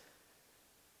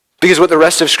 Because what the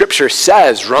rest of Scripture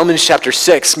says, Romans chapter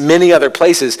 6, many other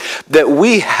places, that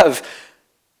we have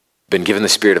been given the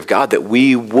Spirit of God, that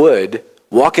we would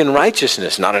walk in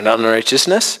righteousness, not in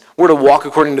unrighteousness. We're to walk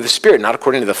according to the Spirit, not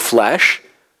according to the flesh.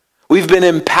 We've been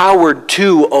empowered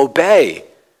to obey.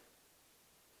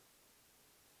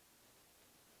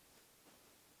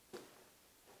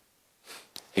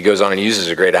 He goes on and uses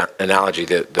a great analogy,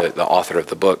 the author of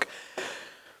the book,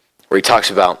 where he talks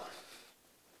about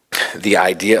the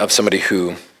idea of somebody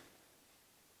who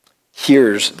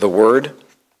hears the word.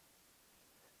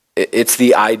 It's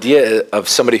the idea of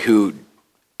somebody who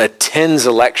attends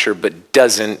a lecture but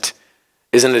isn't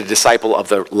a disciple of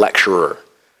the lecturer.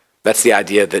 That's the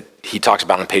idea that he talks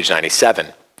about on page 97.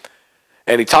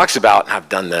 And he talks about, and I've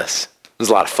done this, it was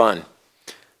a lot of fun,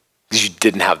 because you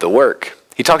didn't have the work.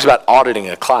 He talks about auditing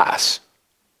a class.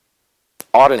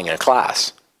 Auditing a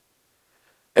class.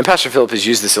 And Pastor Philip has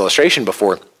used this illustration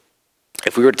before.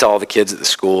 If we were to tell all the kids at the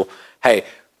school, hey,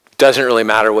 doesn't really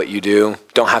matter what you do,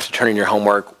 don't have to turn in your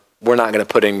homework, we're not going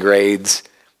to put in grades,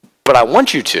 but I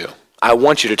want you to. I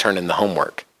want you to turn in the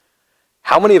homework.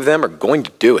 How many of them are going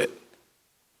to do it?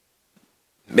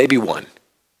 Maybe one.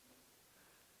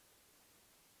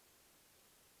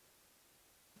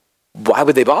 Why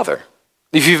would they bother?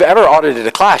 If you've ever audited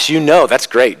a class, you know that's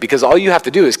great because all you have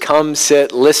to do is come,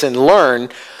 sit, listen, learn,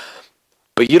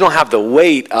 but you don't have the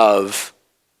weight of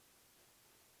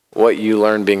what you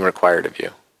learn being required of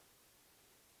you.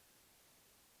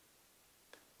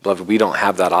 Beloved, we don't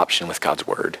have that option with God's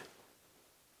word.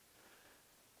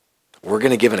 We're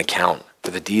going to give an account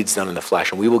for the deeds done in the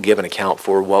flesh, and we will give an account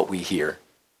for what we hear.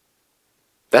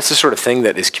 That's the sort of thing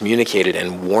that is communicated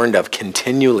and warned of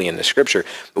continually in the Scripture.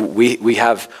 We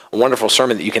have a wonderful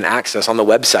sermon that you can access on the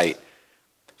website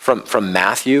from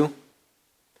Matthew,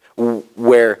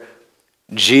 where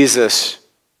Jesus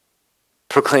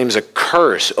proclaims a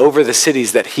curse over the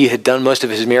cities that he had done most of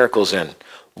his miracles in.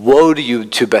 Woe to you,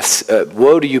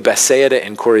 Bethsaida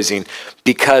and Chorazin,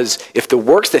 because if the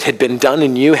works that had been done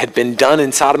in you had been done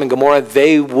in Sodom and Gomorrah,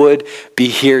 they would be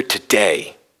here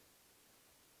today.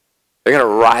 They're going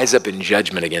to rise up in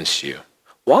judgment against you.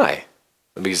 Why?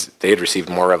 Because they had received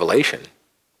more revelation.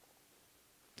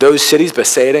 Those cities,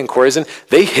 Bethsaida and Chorazin,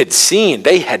 they had seen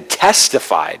and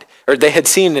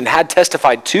had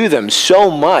testified to them so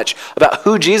much about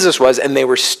who Jesus was, and they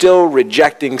were still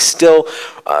rejecting, still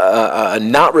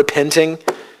not repenting.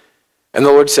 And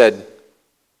the Lord said,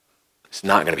 it's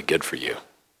not going to be good for you.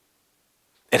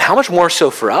 And how much more so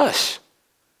for us?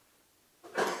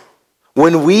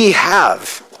 When we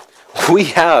have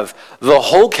the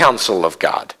whole counsel of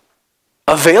God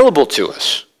available to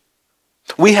us.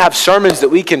 We have sermons that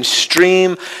we can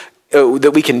stream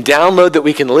that we can download, that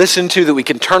we can listen to, that we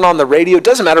can turn on the radio. It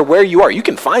doesn't matter where you are. You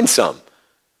can find some.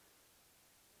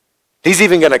 He's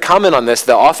even going to comment on this,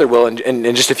 the author will,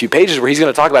 in just a few pages, where he's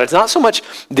going to talk about it. It's not so much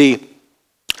the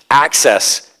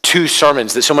access to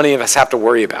sermons that so many of us have to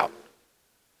worry about.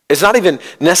 It's not even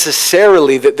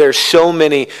necessarily that there's so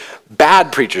many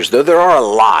bad preachers, though there are a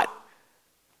lot,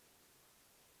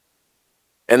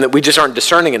 and that we just aren't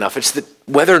discerning enough. It's that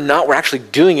whether or not we're actually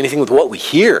doing anything with what we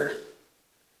hear.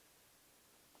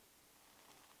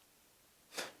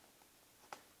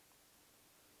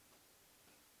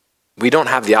 We don't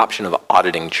have the option of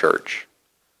auditing church,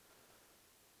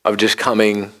 of just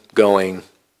coming, going,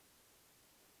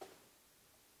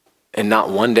 and not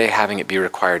one day having it be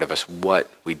required of us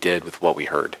what we did with what we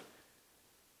heard.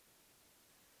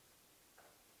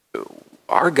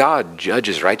 Our God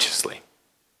judges righteously.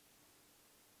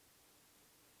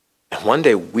 And one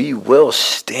day we will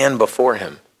stand before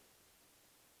him.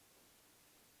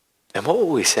 And what will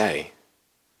we say?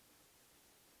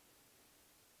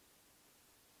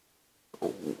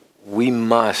 We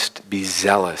must be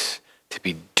zealous to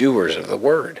be doers of the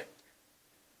word.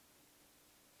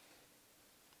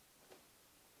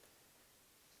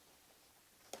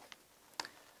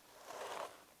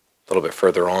 A little bit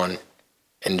further on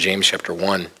in James chapter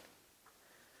 1,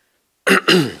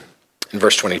 in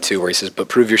verse 22, where he says, "But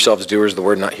prove yourselves doers of the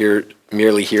word, not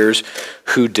merely hearers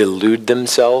who delude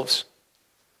themselves."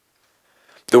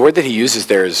 The word that he uses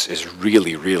there is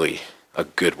really, really a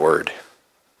good word.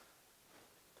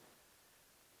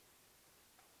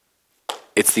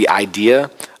 It's the idea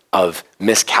of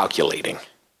miscalculating.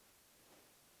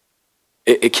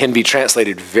 It can be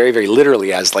translated very, very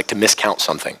literally as like to miscount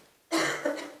something.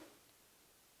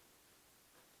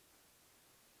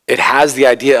 It has the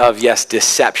idea of, yes,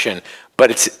 deception, but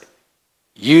it's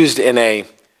used in a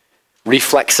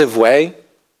reflexive way.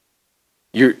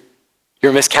 You're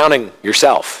miscounting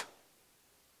yourself.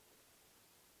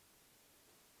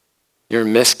 You're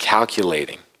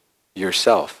miscalculating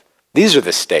yourself. These are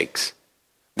the stakes.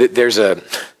 There's an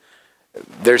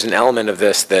element of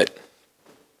this that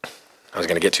I was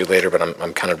going to get to later, but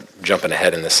I'm kind of jumping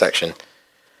ahead in this section.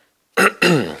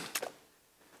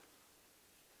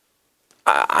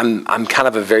 I'm kind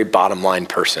of a very bottom line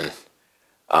person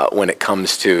when it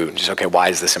comes to just, okay, why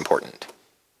is this important?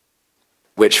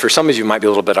 Which for some of you might be a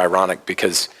little bit ironic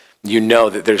because you know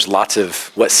that there's lots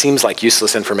of what seems like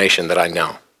useless information that I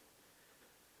know.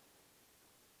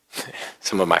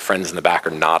 Some of my friends in the back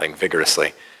are nodding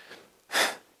vigorously.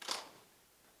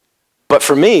 But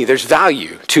for me, there's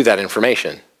value to that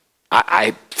information.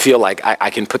 I feel like I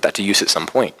can put that to use at some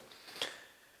point.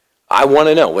 I want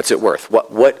to know, what's it worth?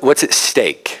 What's at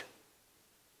stake?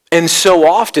 And so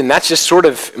often, that's just sort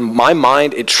of, in my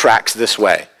mind, it tracks this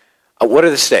way. What are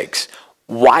the stakes?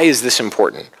 Why is this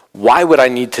important? Why would I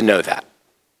need to know that?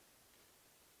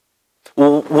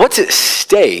 Well, what's at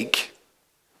stake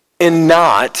in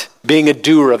not being a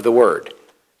doer of the word?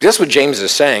 That's what James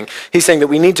is saying. He's saying that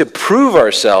we need to prove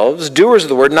ourselves doers of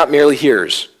the word, not merely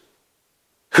hearers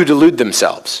who delude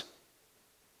themselves.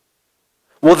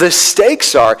 Well, the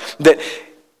stakes are that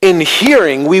in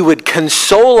hearing, we would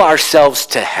console ourselves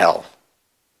to hell.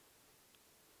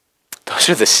 Those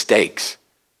are the stakes.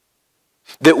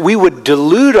 That we would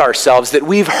delude ourselves, that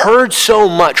we've heard so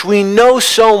much, we know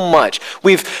so much,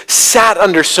 we've sat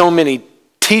under so many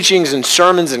teachings and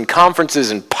sermons and conferences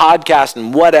and podcasts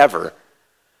and whatever,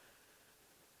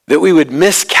 that we would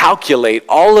miscalculate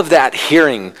all of that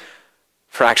hearing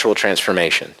for actual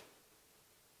transformation.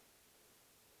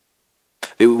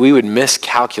 That we would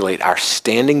miscalculate our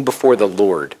standing before the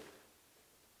Lord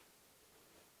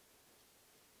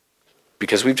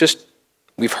because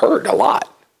we've heard a lot.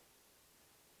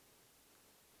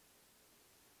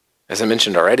 As I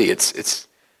mentioned already, it's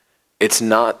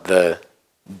not the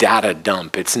data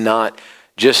dump. It's not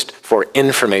just for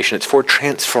information. It's for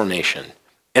transformation.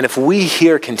 And if we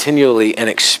hear continually and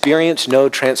experience no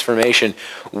transformation,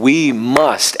 we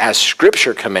must, as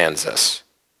Scripture commands us,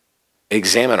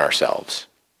 examine ourselves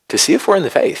to see if we're in the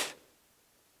faith.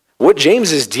 What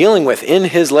James is dealing with in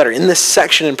his letter, in this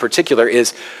section in particular,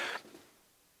 is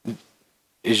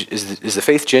the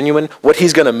faith genuine? What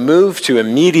he's going to move to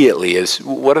immediately is,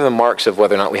 what are the marks of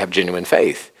whether or not we have genuine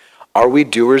faith? Are we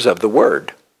doers of the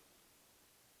word?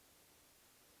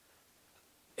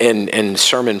 In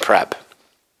sermon prep,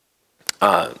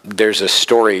 there's a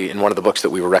story in one of the books that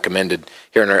we were recommended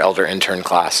here in our elder intern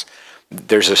class.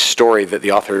 There's a story that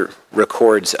the author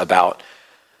records about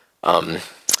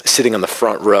sitting on the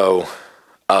front row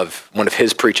of one of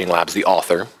his preaching labs, the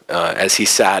author, as he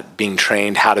sat being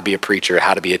trained how to be a preacher,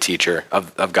 how to be a teacher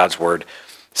of God's word.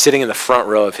 sitting in the front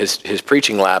row of his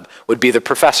preaching lab would be the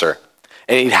professor.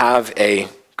 And he'd have a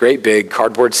great big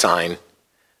cardboard sign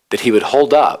that he would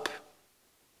hold up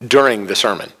during the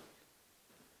sermon.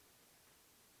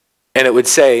 And it would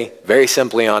say, very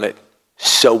simply on it,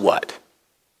 "So what?"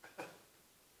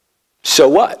 So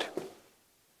what?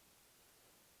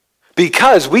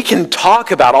 Because we can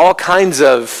talk about all kinds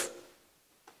of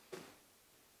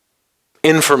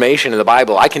information in the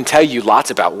Bible. I can tell you lots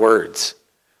about words.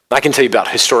 I can tell you about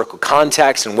historical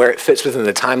context and where it fits within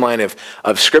the timeline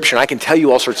of Scripture. And I can tell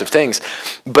you all sorts of things.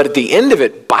 But at the end of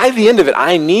it, by the end of it,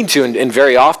 I need to, and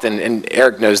very often, and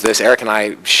Eric knows this, Eric and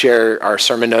I share our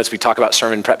sermon notes. We talk about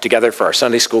sermon prep together for our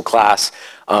Sunday school class.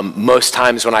 Most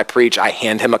times when I preach, I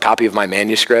hand him a copy of my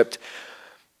manuscript.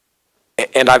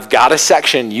 And I've got a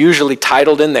section usually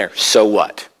titled in there, "So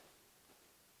what?"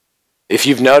 If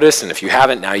you've noticed, and if you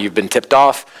haven't, now you've been tipped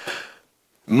off.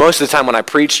 Most of the time when I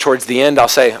preach towards the end, I'll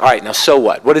say, all right, now so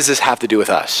what? What does this have to do with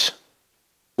us?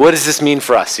 What does this mean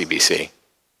for us, CBC?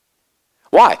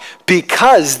 Why?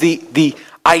 Because the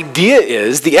idea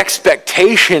is, the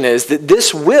expectation is that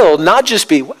this will not just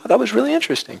be, wow, that was really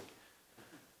interesting.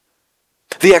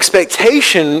 The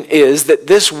expectation is that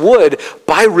this would,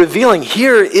 by revealing,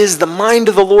 here is the mind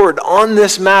of the Lord on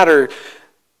this matter,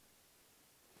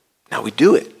 now we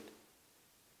do it.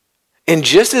 And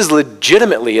just as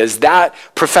legitimately as that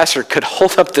professor could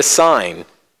hold up the sign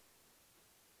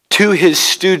to his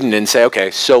student and say,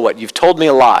 okay, so what? You've told me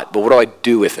a lot, but what do I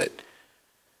do with it?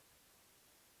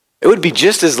 It would be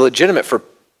just as legitimate for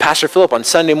Pastor Philip on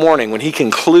Sunday morning when he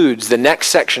concludes the next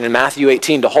section in Matthew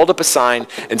 18 to hold up a sign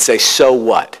and say, so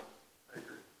what?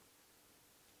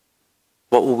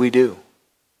 What will we do?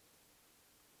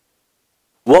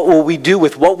 What will we do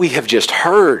with what we have just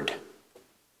heard?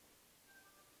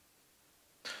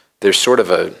 There's sort of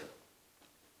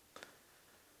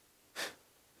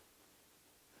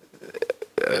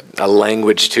a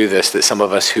language to this that some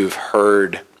of us who've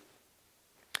heard,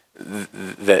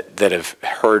 that have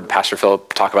heard Pastor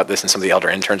Philip talk about this, and some of the elder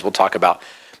interns will talk about,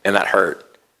 and that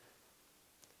hurt,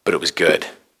 but it was good.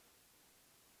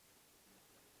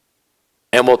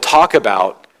 And we'll talk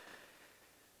about,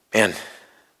 man,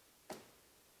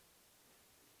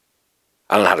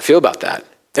 I don't know how to feel about that.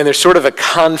 And there's sort of a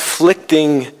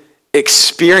conflicting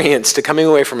experience to coming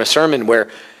away from a sermon where,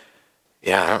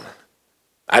 yeah,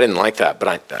 I didn't like that,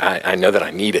 but I know that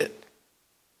I need it.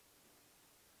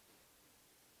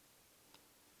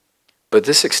 But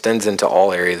this extends into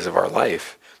all areas of our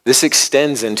life. This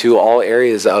extends into all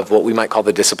areas of what we might call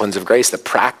the disciplines of grace, the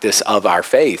practice of our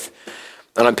faith.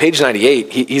 And on page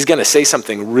 98, he's going to say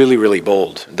something really, really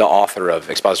bold, the author of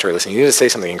Expository Listening. He's going to say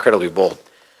something incredibly bold.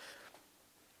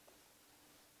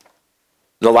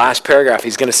 In the last paragraph,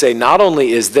 he's going to say, not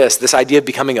only is this idea of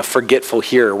becoming a forgetful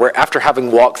hearer, where after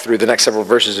having walked through the next several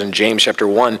verses in James chapter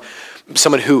 1,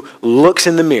 someone who looks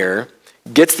in the mirror,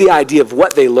 gets the idea of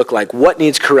what they look like, what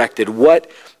needs corrected, what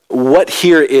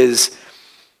here is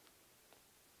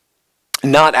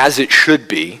not as it should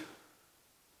be,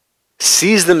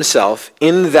 sees themselves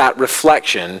in that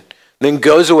reflection, then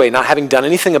goes away not having done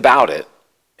anything about it,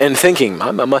 and thinking,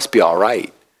 I must be all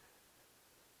right.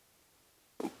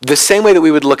 The same way that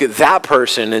we would look at that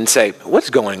person and say, what's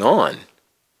going on?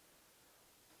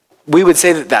 We would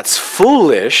say that that's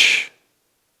foolish,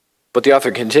 but the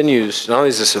author continues, not only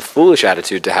is this a foolish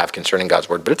attitude to have concerning God's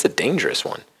word, but it's a dangerous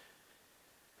one.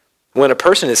 When a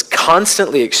person is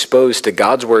constantly exposed to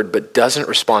God's word but doesn't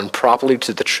respond properly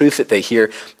to the truth that they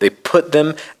hear, they put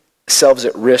themselves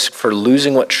at risk for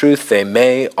losing what truth they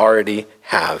may already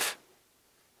have.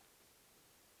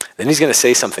 Then he's going to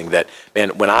say something that,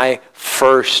 man, when I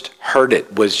first heard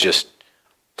it was just,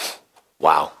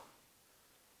 wow.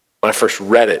 When I first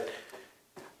read it,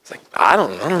 it's like, I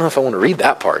don't know if I want to read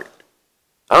that part.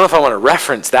 I don't know if I want to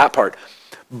reference that part.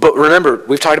 But remember,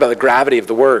 we've talked about the gravity of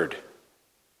the word.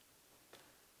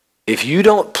 If you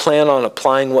don't plan on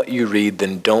applying what you read,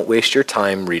 then don't waste your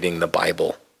time reading the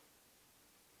Bible.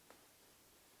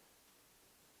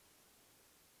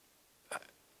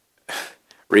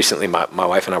 Recently, my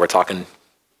wife and I were talking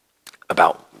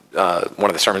about one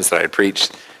of the sermons that I had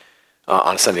preached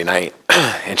on a Sunday night,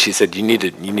 and she said, "You need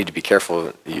to be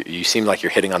careful. You seem like you're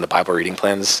hitting on the Bible reading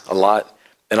plans a lot."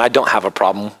 And I don't have a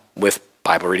problem with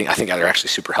Bible reading. I think they're actually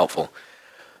super helpful.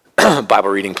 Bible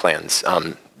reading plans,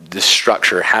 this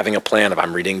structure, having a plan of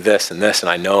I'm reading this, and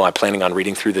I know I'm planning on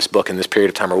reading through this book in this period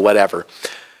of time or whatever.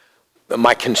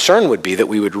 My concern would be that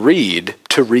we would read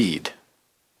to read.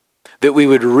 That we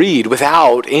would read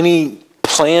without any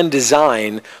plan,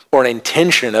 design, or an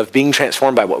intention of being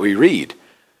transformed by what we read.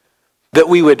 That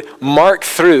we would mark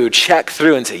through, check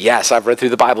through, and say, yes, I've read through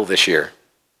the Bible this year.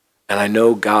 And I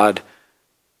know God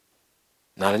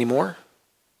not any more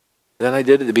than I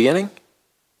did at the beginning.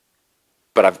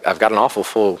 But I've got an awful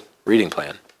full reading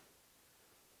plan.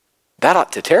 That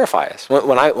ought to terrify us.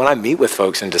 When I meet with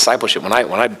folks in discipleship, when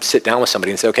I sit down with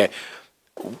somebody and say, okay,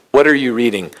 what are you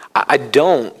reading? I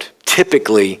don't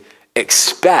typically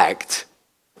expect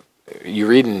you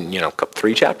reading,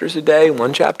 3 chapters a day,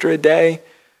 1 chapter a day.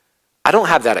 I don't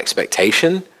have that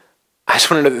expectation. I just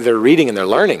want to know that they're reading and they're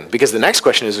learning. Because the next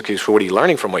question is, okay, so what are you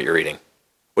learning from what you're reading?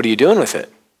 What are you doing with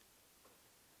it?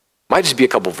 Might just be a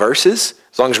couple verses.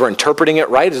 As long as we're interpreting it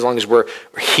right, as long as we're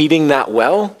heeding that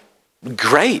well,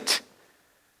 great.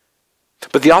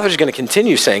 But the author's going to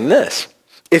continue saying this.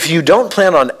 If you don't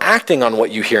plan on acting on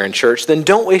what you hear in church, then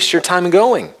don't waste your time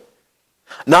going.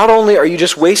 Not only are you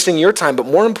just wasting your time, but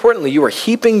more importantly, you are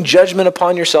heaping judgment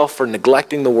upon yourself for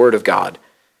neglecting the word of God.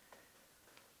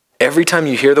 Every time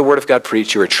you hear the word of God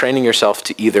preached, you are training yourself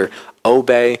to either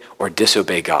obey or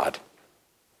disobey God.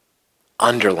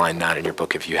 Underline that in your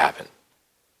book if you haven't.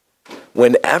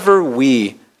 Whenever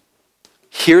we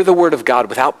hear the word of God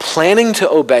without planning to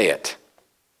obey it,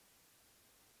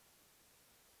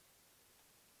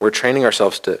 we're training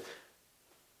ourselves to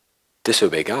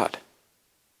disobey God.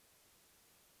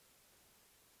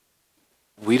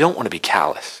 We don't want to be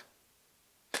callous.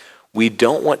 We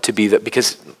don't want to be that,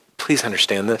 because please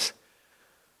understand this.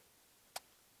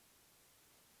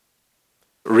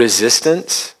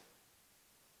 Resistance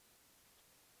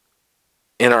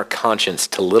in our conscience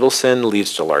to little sin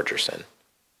leads to larger sin.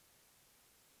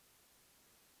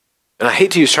 And I hate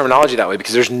to use terminology that way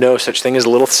because there's no such thing as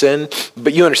little sin,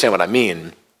 but you understand what I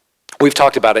mean. We've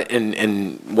talked about it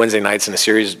in Wednesday nights in a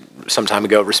series some time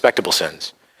ago, respectable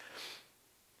sins.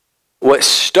 What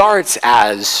starts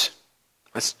as,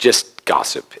 it's just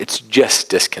gossip, it's just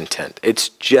discontent, it's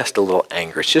just a little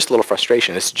anger, it's just a little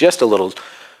frustration, it's just a little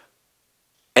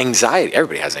anxiety.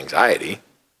 Everybody has anxiety.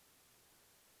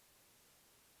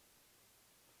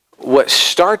 What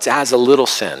starts as a little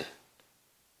sin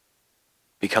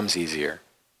becomes easier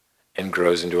and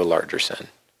grows into a larger sin.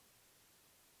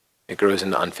 It grows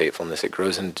into unfaithfulness. It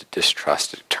grows into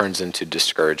distrust. It turns into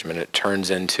discouragement. It turns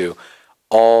into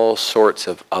all sorts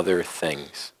of other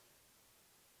things.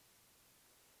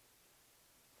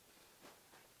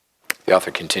 The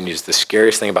author continues, the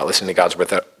scariest thing about listening to God's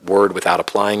word without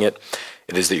applying it,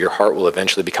 it is that your heart will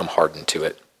eventually become hardened to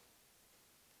it.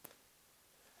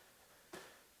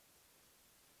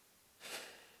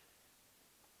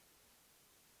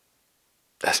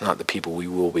 That's not the people we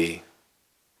will be.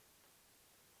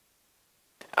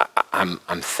 I'm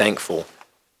thankful.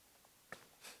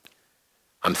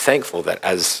 I'm thankful that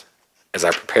as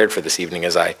I prepared for this evening,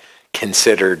 as I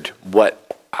considered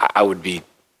what I would be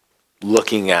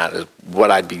looking at,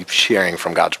 what I'd be sharing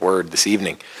from God's word this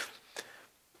evening,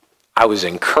 I was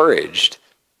encouraged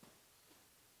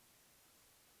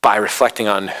by reflecting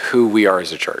on who we are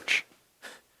as a church.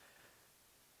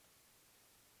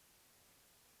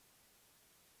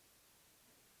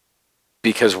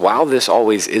 Because while this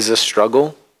always is a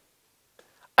struggle,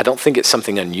 I don't think it's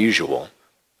something unusual.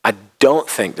 I don't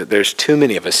think that there's too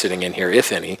many of us sitting in here,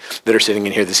 if any, that are sitting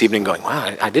in here this evening going,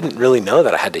 wow, I didn't really know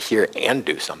that I had to hear and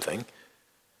do something.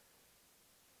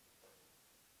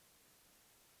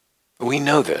 We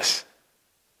know this.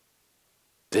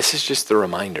 This is just the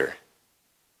reminder.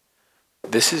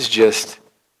 This is just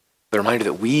the reminder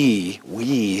that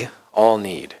we all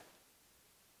need.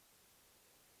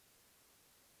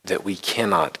 That we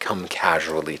cannot come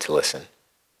casually to listen.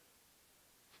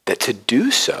 That to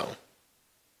do so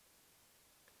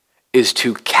is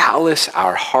to callous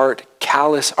our heart,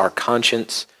 callous our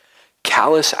conscience,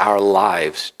 callous our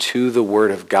lives to the word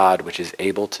of God, which is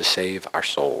able to save our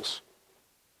souls.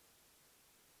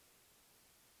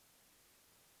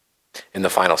 In the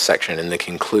final section, in the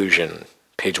conclusion,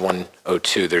 page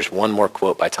 102, there's one more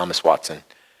quote by Thomas Watson.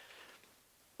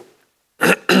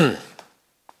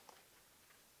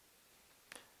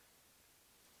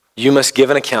 You must give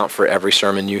an account for every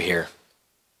sermon you hear.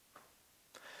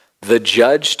 The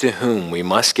judge to whom we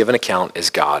must give an account is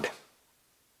God.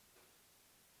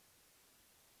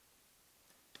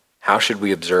 How should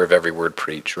we observe every word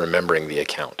preached, remembering the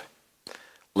account?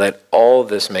 Let all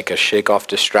this make us shake off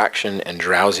distraction and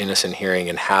drowsiness in hearing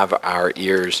and have our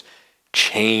ears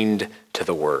chained to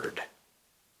the word.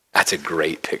 That's a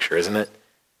great picture, isn't it?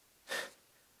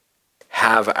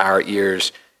 Have our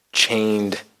ears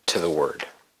chained to the word.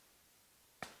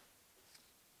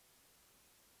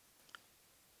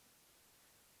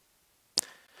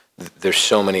 There's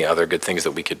so many other good things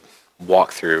that we could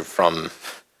walk through from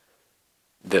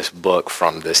this book,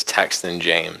 from this text in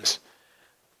James.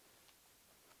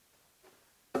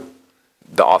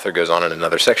 the author goes on in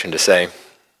another section to say,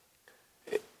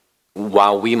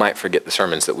 while we might forget the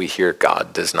sermons that we hear,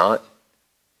 God does not.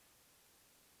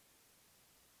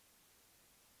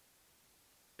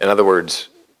 In other words,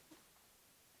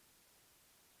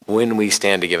 when we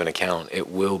stand to give an account,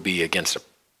 it will be against a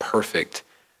perfect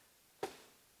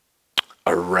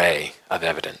array of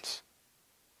evidence.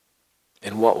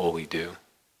 And what will we do?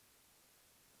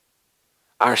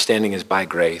 Our standing is by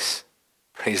grace.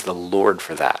 Praise the Lord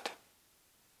for that.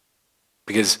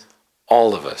 Because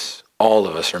all of us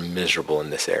are miserable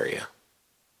in this area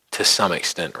to some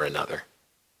extent or another.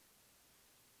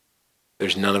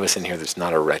 There's none of us in here that's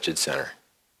not a wretched sinner.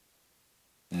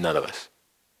 None of us.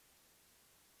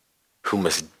 Who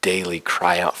must daily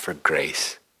cry out for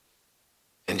grace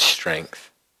and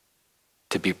strength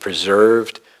to be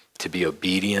preserved, to be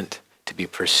obedient, to be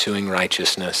pursuing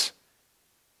righteousness.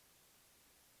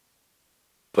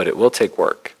 But it will take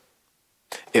work.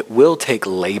 It will take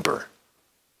labor.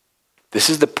 This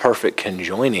is the perfect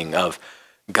conjoining of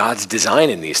God's design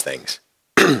in these things.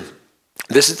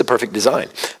 This is the perfect design.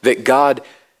 That God,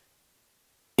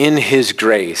 in his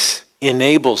grace,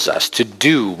 enables us to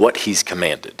do what he's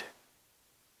commanded.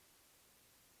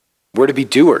 We're to be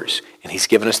doers, and he's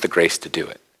given us the grace to do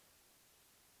it.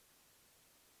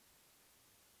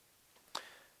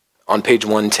 On page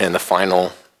 110, the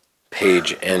final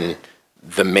page in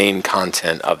the main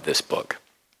content of this book.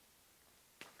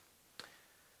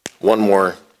 One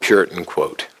more Puritan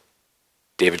quote.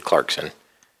 David Clarkson. I'm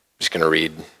just going to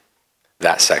read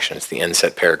that section. It's the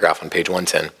inset paragraph on page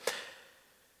 110.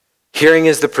 Hearing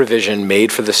is the provision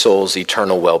made for the soul's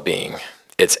eternal well-being.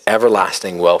 Its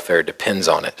everlasting welfare depends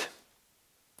on it.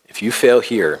 If you fail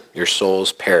here, your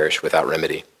souls perish without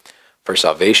remedy. For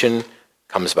salvation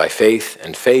comes by faith,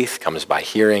 and faith comes by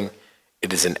hearing.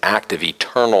 It is an act of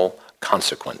eternal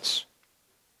consequence.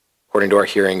 According to our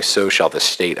hearing, so shall the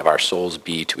state of our souls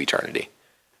be to eternity.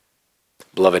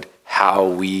 Beloved, how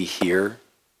we hear,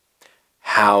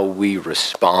 how we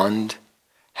respond,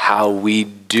 how we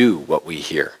do what we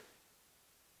hear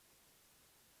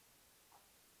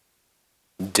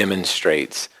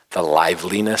demonstrates the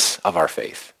liveliness of our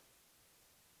faith.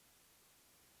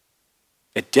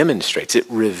 It demonstrates, it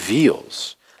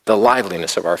reveals the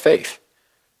liveliness of our faith.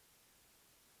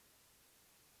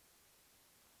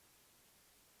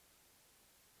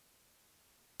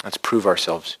 Let's prove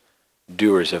ourselves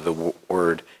doers of the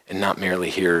word and not merely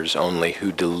hearers only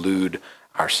who delude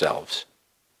ourselves.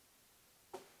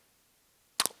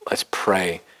 Let's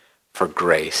pray for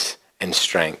grace and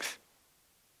strength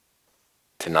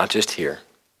to not just hear,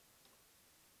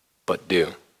 but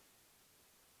do.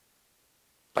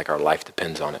 Like our life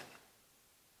depends on it.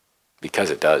 Because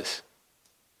it does.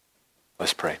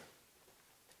 Let's pray.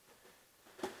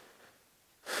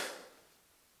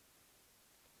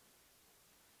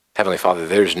 Heavenly Father,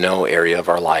 there's no area of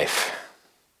our life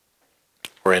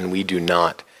wherein we do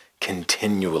not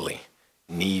continually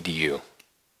need you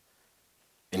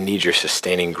and need your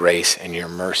sustaining grace and your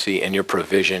mercy and your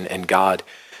provision. And God,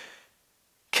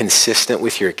 consistent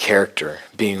with your character,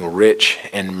 being rich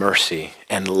in mercy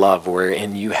and love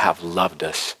wherein you have loved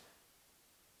us,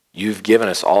 you've given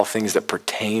us all things that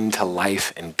pertain to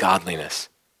life and godliness.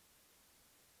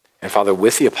 And Father,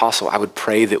 with the apostle, I would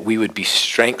pray that we would be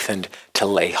strengthened to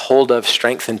lay hold of,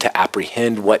 strengthened to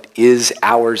apprehend what is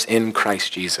ours in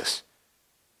Christ Jesus.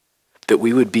 That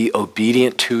we would be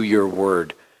obedient to your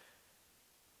word.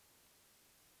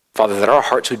 Father, that our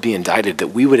hearts would be indicted, that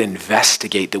we would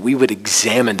investigate, that we would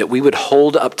examine, that we would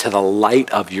hold up to the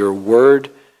light of your word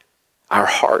our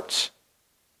hearts.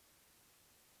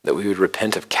 That we would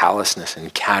repent of callousness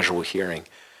and casual hearing.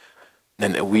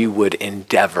 And that we would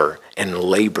endeavor and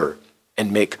labor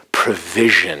and make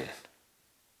provision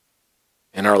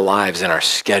in our lives, in our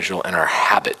schedule, in our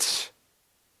habits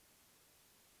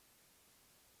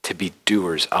to be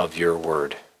doers of your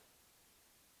word.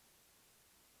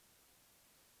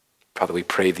 Father, we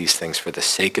pray these things for the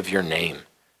sake of your name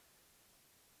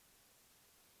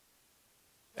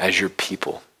as your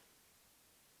people.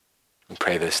 We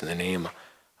pray this in the name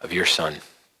of your Son.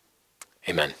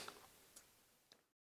 Amen.